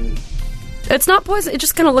 It's not poison. It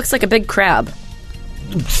just kind of looks like a big crab.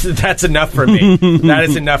 That's enough for me. That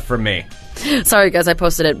is enough for me. Sorry, guys. I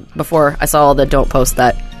posted it before I saw all the don't post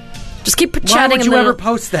that. Just keep chatting. Why would you ever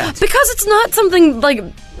post that? Because it's not something like.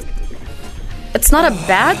 It's not a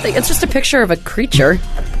bad thing. It's just a picture of a creature.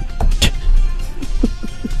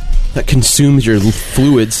 That consumes your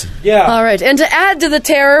fluids. Yeah. All right, and to add to the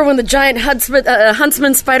terror, when the giant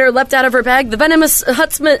huntsman spider leapt out of her bag, the venomous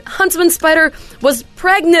huntsman spider was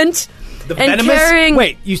pregnant and carrying.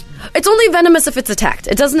 Wait, It's only venomous if it's attacked.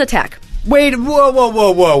 It doesn't attack. Wait,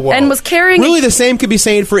 whoa. And was carrying. Really, the same could be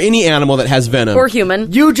said for any animal that has venom. Or human.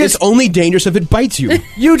 It's only dangerous if it bites you.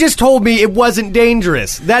 You just told me it wasn't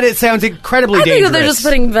dangerous. That it sounds incredibly dangerous. I think they're just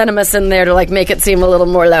putting venomous in there to make it seem a little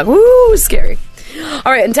more woo, scary.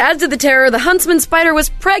 All right, and to add to the terror, the huntsman spider was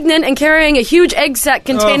pregnant and carrying a huge egg sac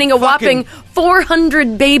containing a whopping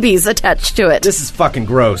 400 babies attached to it. This is fucking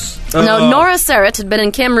gross. Now, Nora Serrett had been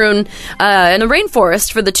in Cameroon in a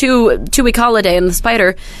rainforest for the two-week holiday, and the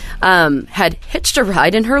spider had hitched a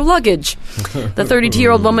ride in her luggage. The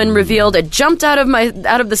 32-year-old woman revealed, "It jumped out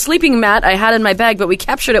of the sleeping mat I had in my bag, but we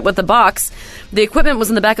captured it with the box. The equipment was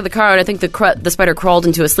in the back of the car, and I think the spider crawled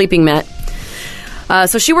into a sleeping mat."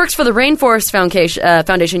 So she works for the Rainforest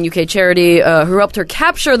Foundation, UK charity, who helped her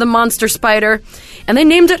capture the monster spider, and they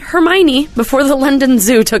named it Hermione before the London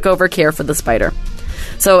Zoo took over care for the spider.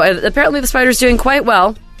 So apparently the spider's doing quite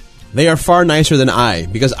well. They are far nicer than I,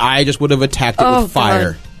 because I just would have attacked it with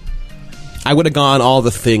fire. God. I would have gone all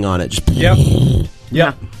the thing on it. Just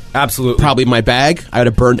Yep. Absolutely. Probably my bag. I would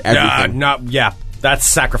have burned everything. That's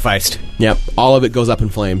sacrificed. Yep. All of it goes up in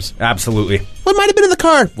flames. Absolutely. Well, it might have been in the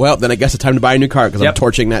car. Well, then I guess it's time to buy a new car, because I'm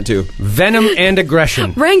torching that too. Venom and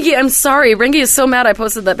aggression. Rangi, I'm sorry. Rangi is so mad I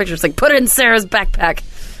posted that picture. It's like, put it in Sarah's backpack.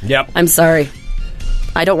 Yep. I'm sorry.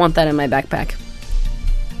 I don't want that in my backpack.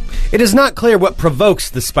 It is not clear what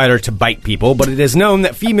provokes the spider to bite people, but it is known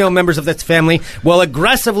that female members of this family will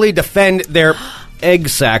aggressively defend their egg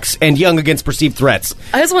sacs and young against perceived threats.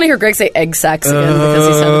 I just want to hear Greg say egg sacs again because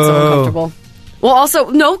he sounded so uncomfortable. Well, also,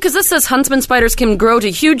 no, because this says huntsman spiders can grow to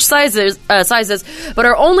huge sizes, but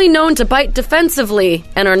are only known to bite defensively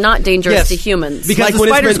and are not dangerous to humans. Because the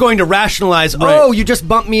spider's going to rationalize, you just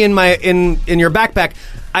bumped me in your backpack.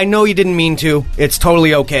 I know you didn't mean to. It's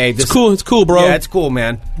totally okay. It's cool, bro. Yeah, it's cool,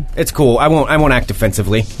 man. It's cool. I won't act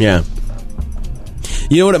defensively. Yeah.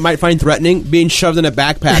 You know what it might find threatening? Being shoved in a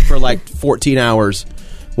backpack for 14 hours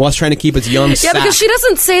while it's trying to keep its young sac. Yeah, because she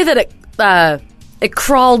doesn't say that it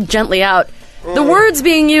crawled gently out. The words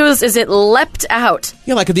being used is it leapt out.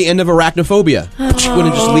 Yeah, like at the end of Arachnophobia. When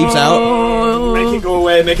it just leaps out. Make it go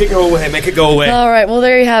away, make it go away, make it go away. All right, well,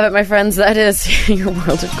 there you have it, my friends. That is your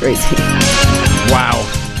world of crazy. Wow.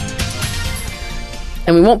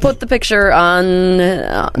 And we won't put the picture on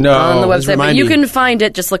the website, but you can find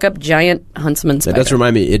it. Just look up giant huntsman spider. That does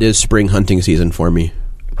remind me, it is spring hunting season for me.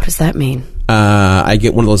 What does that mean? I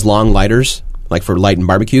get one of those long lighters, like for lighting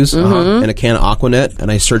barbecues, and a can of Aquanet, and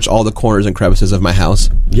I search all the corners and crevices of my house.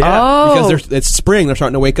 Yeah. Because it's spring, they're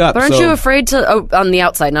starting to wake up. But aren't you afraid to... Oh, on the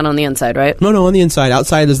outside, not on the inside, right? No, on the inside.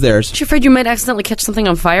 Outside is theirs. Aren't you afraid you might accidentally catch something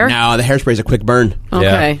on fire? No, the hairspray's a quick burn.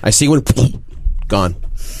 Okay. Yeah. I see one, gone.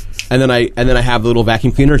 And then I have the little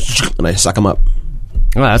vacuum cleaner, and I suck them up.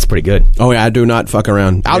 Oh, that's pretty good. Oh yeah, I do not fuck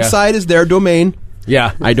around. Outside is their domain.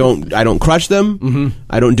 Yeah. I don't crush them. Mm-hmm.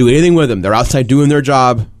 I don't do anything with them. They're outside doing their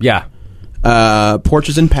job. Yeah.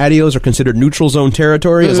 Porches and patios are considered neutral zone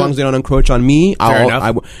territory as long as they don't encroach on me. Fair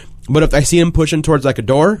enough. But if I see them pushing towards like a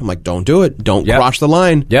door, I'm like, don't do it. Don't cross the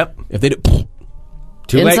line. Yep. If they do,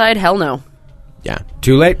 too late. Inside, hell no. Yeah.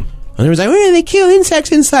 Too late. And they was like, they kill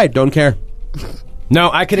insects inside. Don't care. No,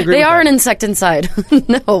 I can agree. They with are that. an insect inside.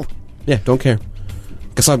 No. Yeah, don't care.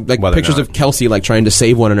 Because I like pictures of Kelsey like trying to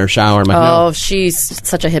save one in her shower. I'm like, no. She's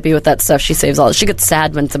such a hippie with that stuff. She saves all. She gets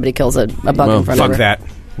sad when somebody kills a bug in front of her. Fuck that.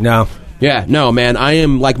 No. Yeah, no, man. I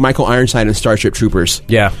am like Michael Ironside in Starship Troopers.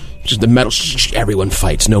 Yeah. Just the metal. Everyone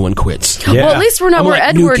fights. No one quits. Yeah. Well, at least we're not I'm where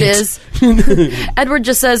like, Edward "Nuke is. Edward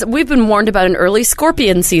just says, we've been warned about an early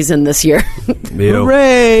scorpion season this year. Ew.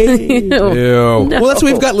 Hooray! Ew. No. Well, that's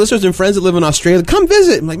why we've got listeners and friends that live in Australia. Come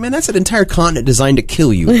visit. I'm like, man, that's an entire continent designed to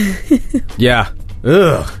kill you. Yeah.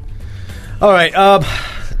 Ugh. All right.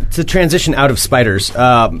 To transition out of spiders, do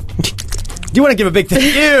you want to give a big thank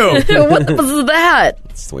you? What was that?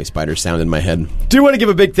 That's the way spiders sound in my head. Do you want to give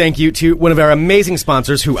a big thank you to one of our amazing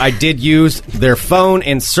sponsors who I did use their phone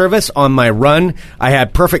and service on my run. I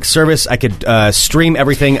had perfect service. I could stream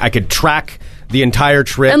everything. I could track the entire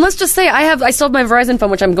trip. And let's just say, I still have my Verizon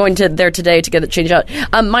phone, which I'm going to there today to get it changed out.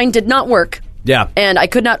 Mine did not work. Yeah. And I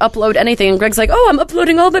could not upload anything. And Greg's like, oh, I'm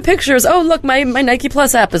uploading all my pictures. Oh, look, my Nike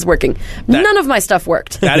Plus app is working. None of my stuff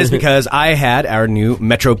worked. That is because I had our new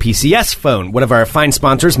Metro PCS phone, one of our fine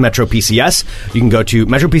sponsors, Metro PCS. You can go to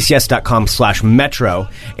metropcs.com/metro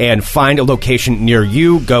and find a location near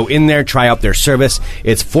you. Go in there, try out their service.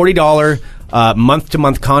 It's $40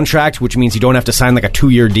 month-to-month contract, which means you don't have to sign like a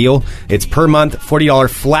 2-year deal. It's per month, $40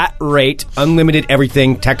 flat rate, unlimited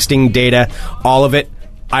everything, texting, data, all of it.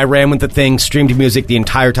 I ran with the thing, streamed music the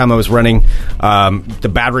entire time I was running. The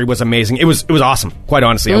battery was amazing. It was awesome, quite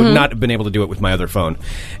honestly. I would not have been able to do it with my other phone.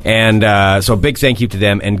 And so a big thank you to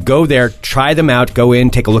them. And go there, try them out, go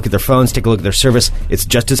in, take a look at their phones, take a look at their service. It's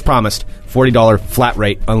just as promised, $40 flat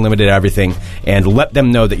rate, unlimited everything. And let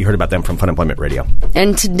them know that you heard about them from Fun Employment Radio.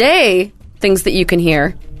 And today, things that you can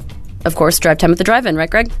hear, of course, Drive Time at the Drive-In, right,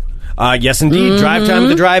 Greg? Yes, indeed. Drive Time at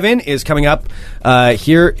the Drive-In is coming up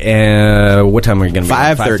here. What time are you going to be?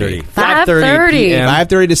 5:30. 5:30 p.m.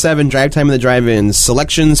 5:30 to 7, Drive Time in the Drive-In.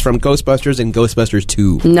 Selections from Ghostbusters and Ghostbusters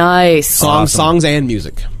 2. Nice. Songs and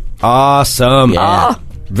music. Awesome. Yeah.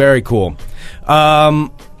 Very cool.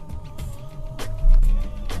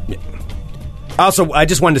 Also, I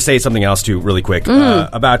just wanted to say something else, too, really quick,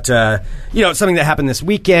 about, something that happened this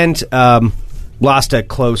weekend. Lost a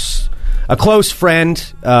close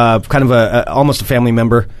friend, kind of almost a family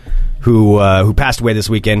member who passed away this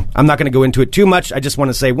weekend. I'm not going to go into it too much. I just want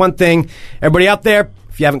to say one thing. Everybody out there,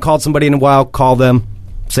 if you haven't called somebody in a while, call them,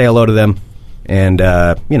 say hello to them, and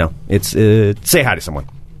say hi to someone.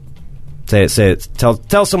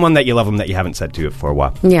 Tell someone that you love them that you haven't said to for a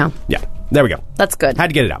while. Yeah. Yeah. There we go. That's good. Had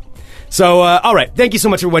to get it out. So, all right. Thank you so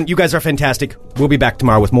much, everyone. You guys are fantastic. We'll be back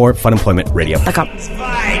tomorrow with more Fun Employment Radio. .com.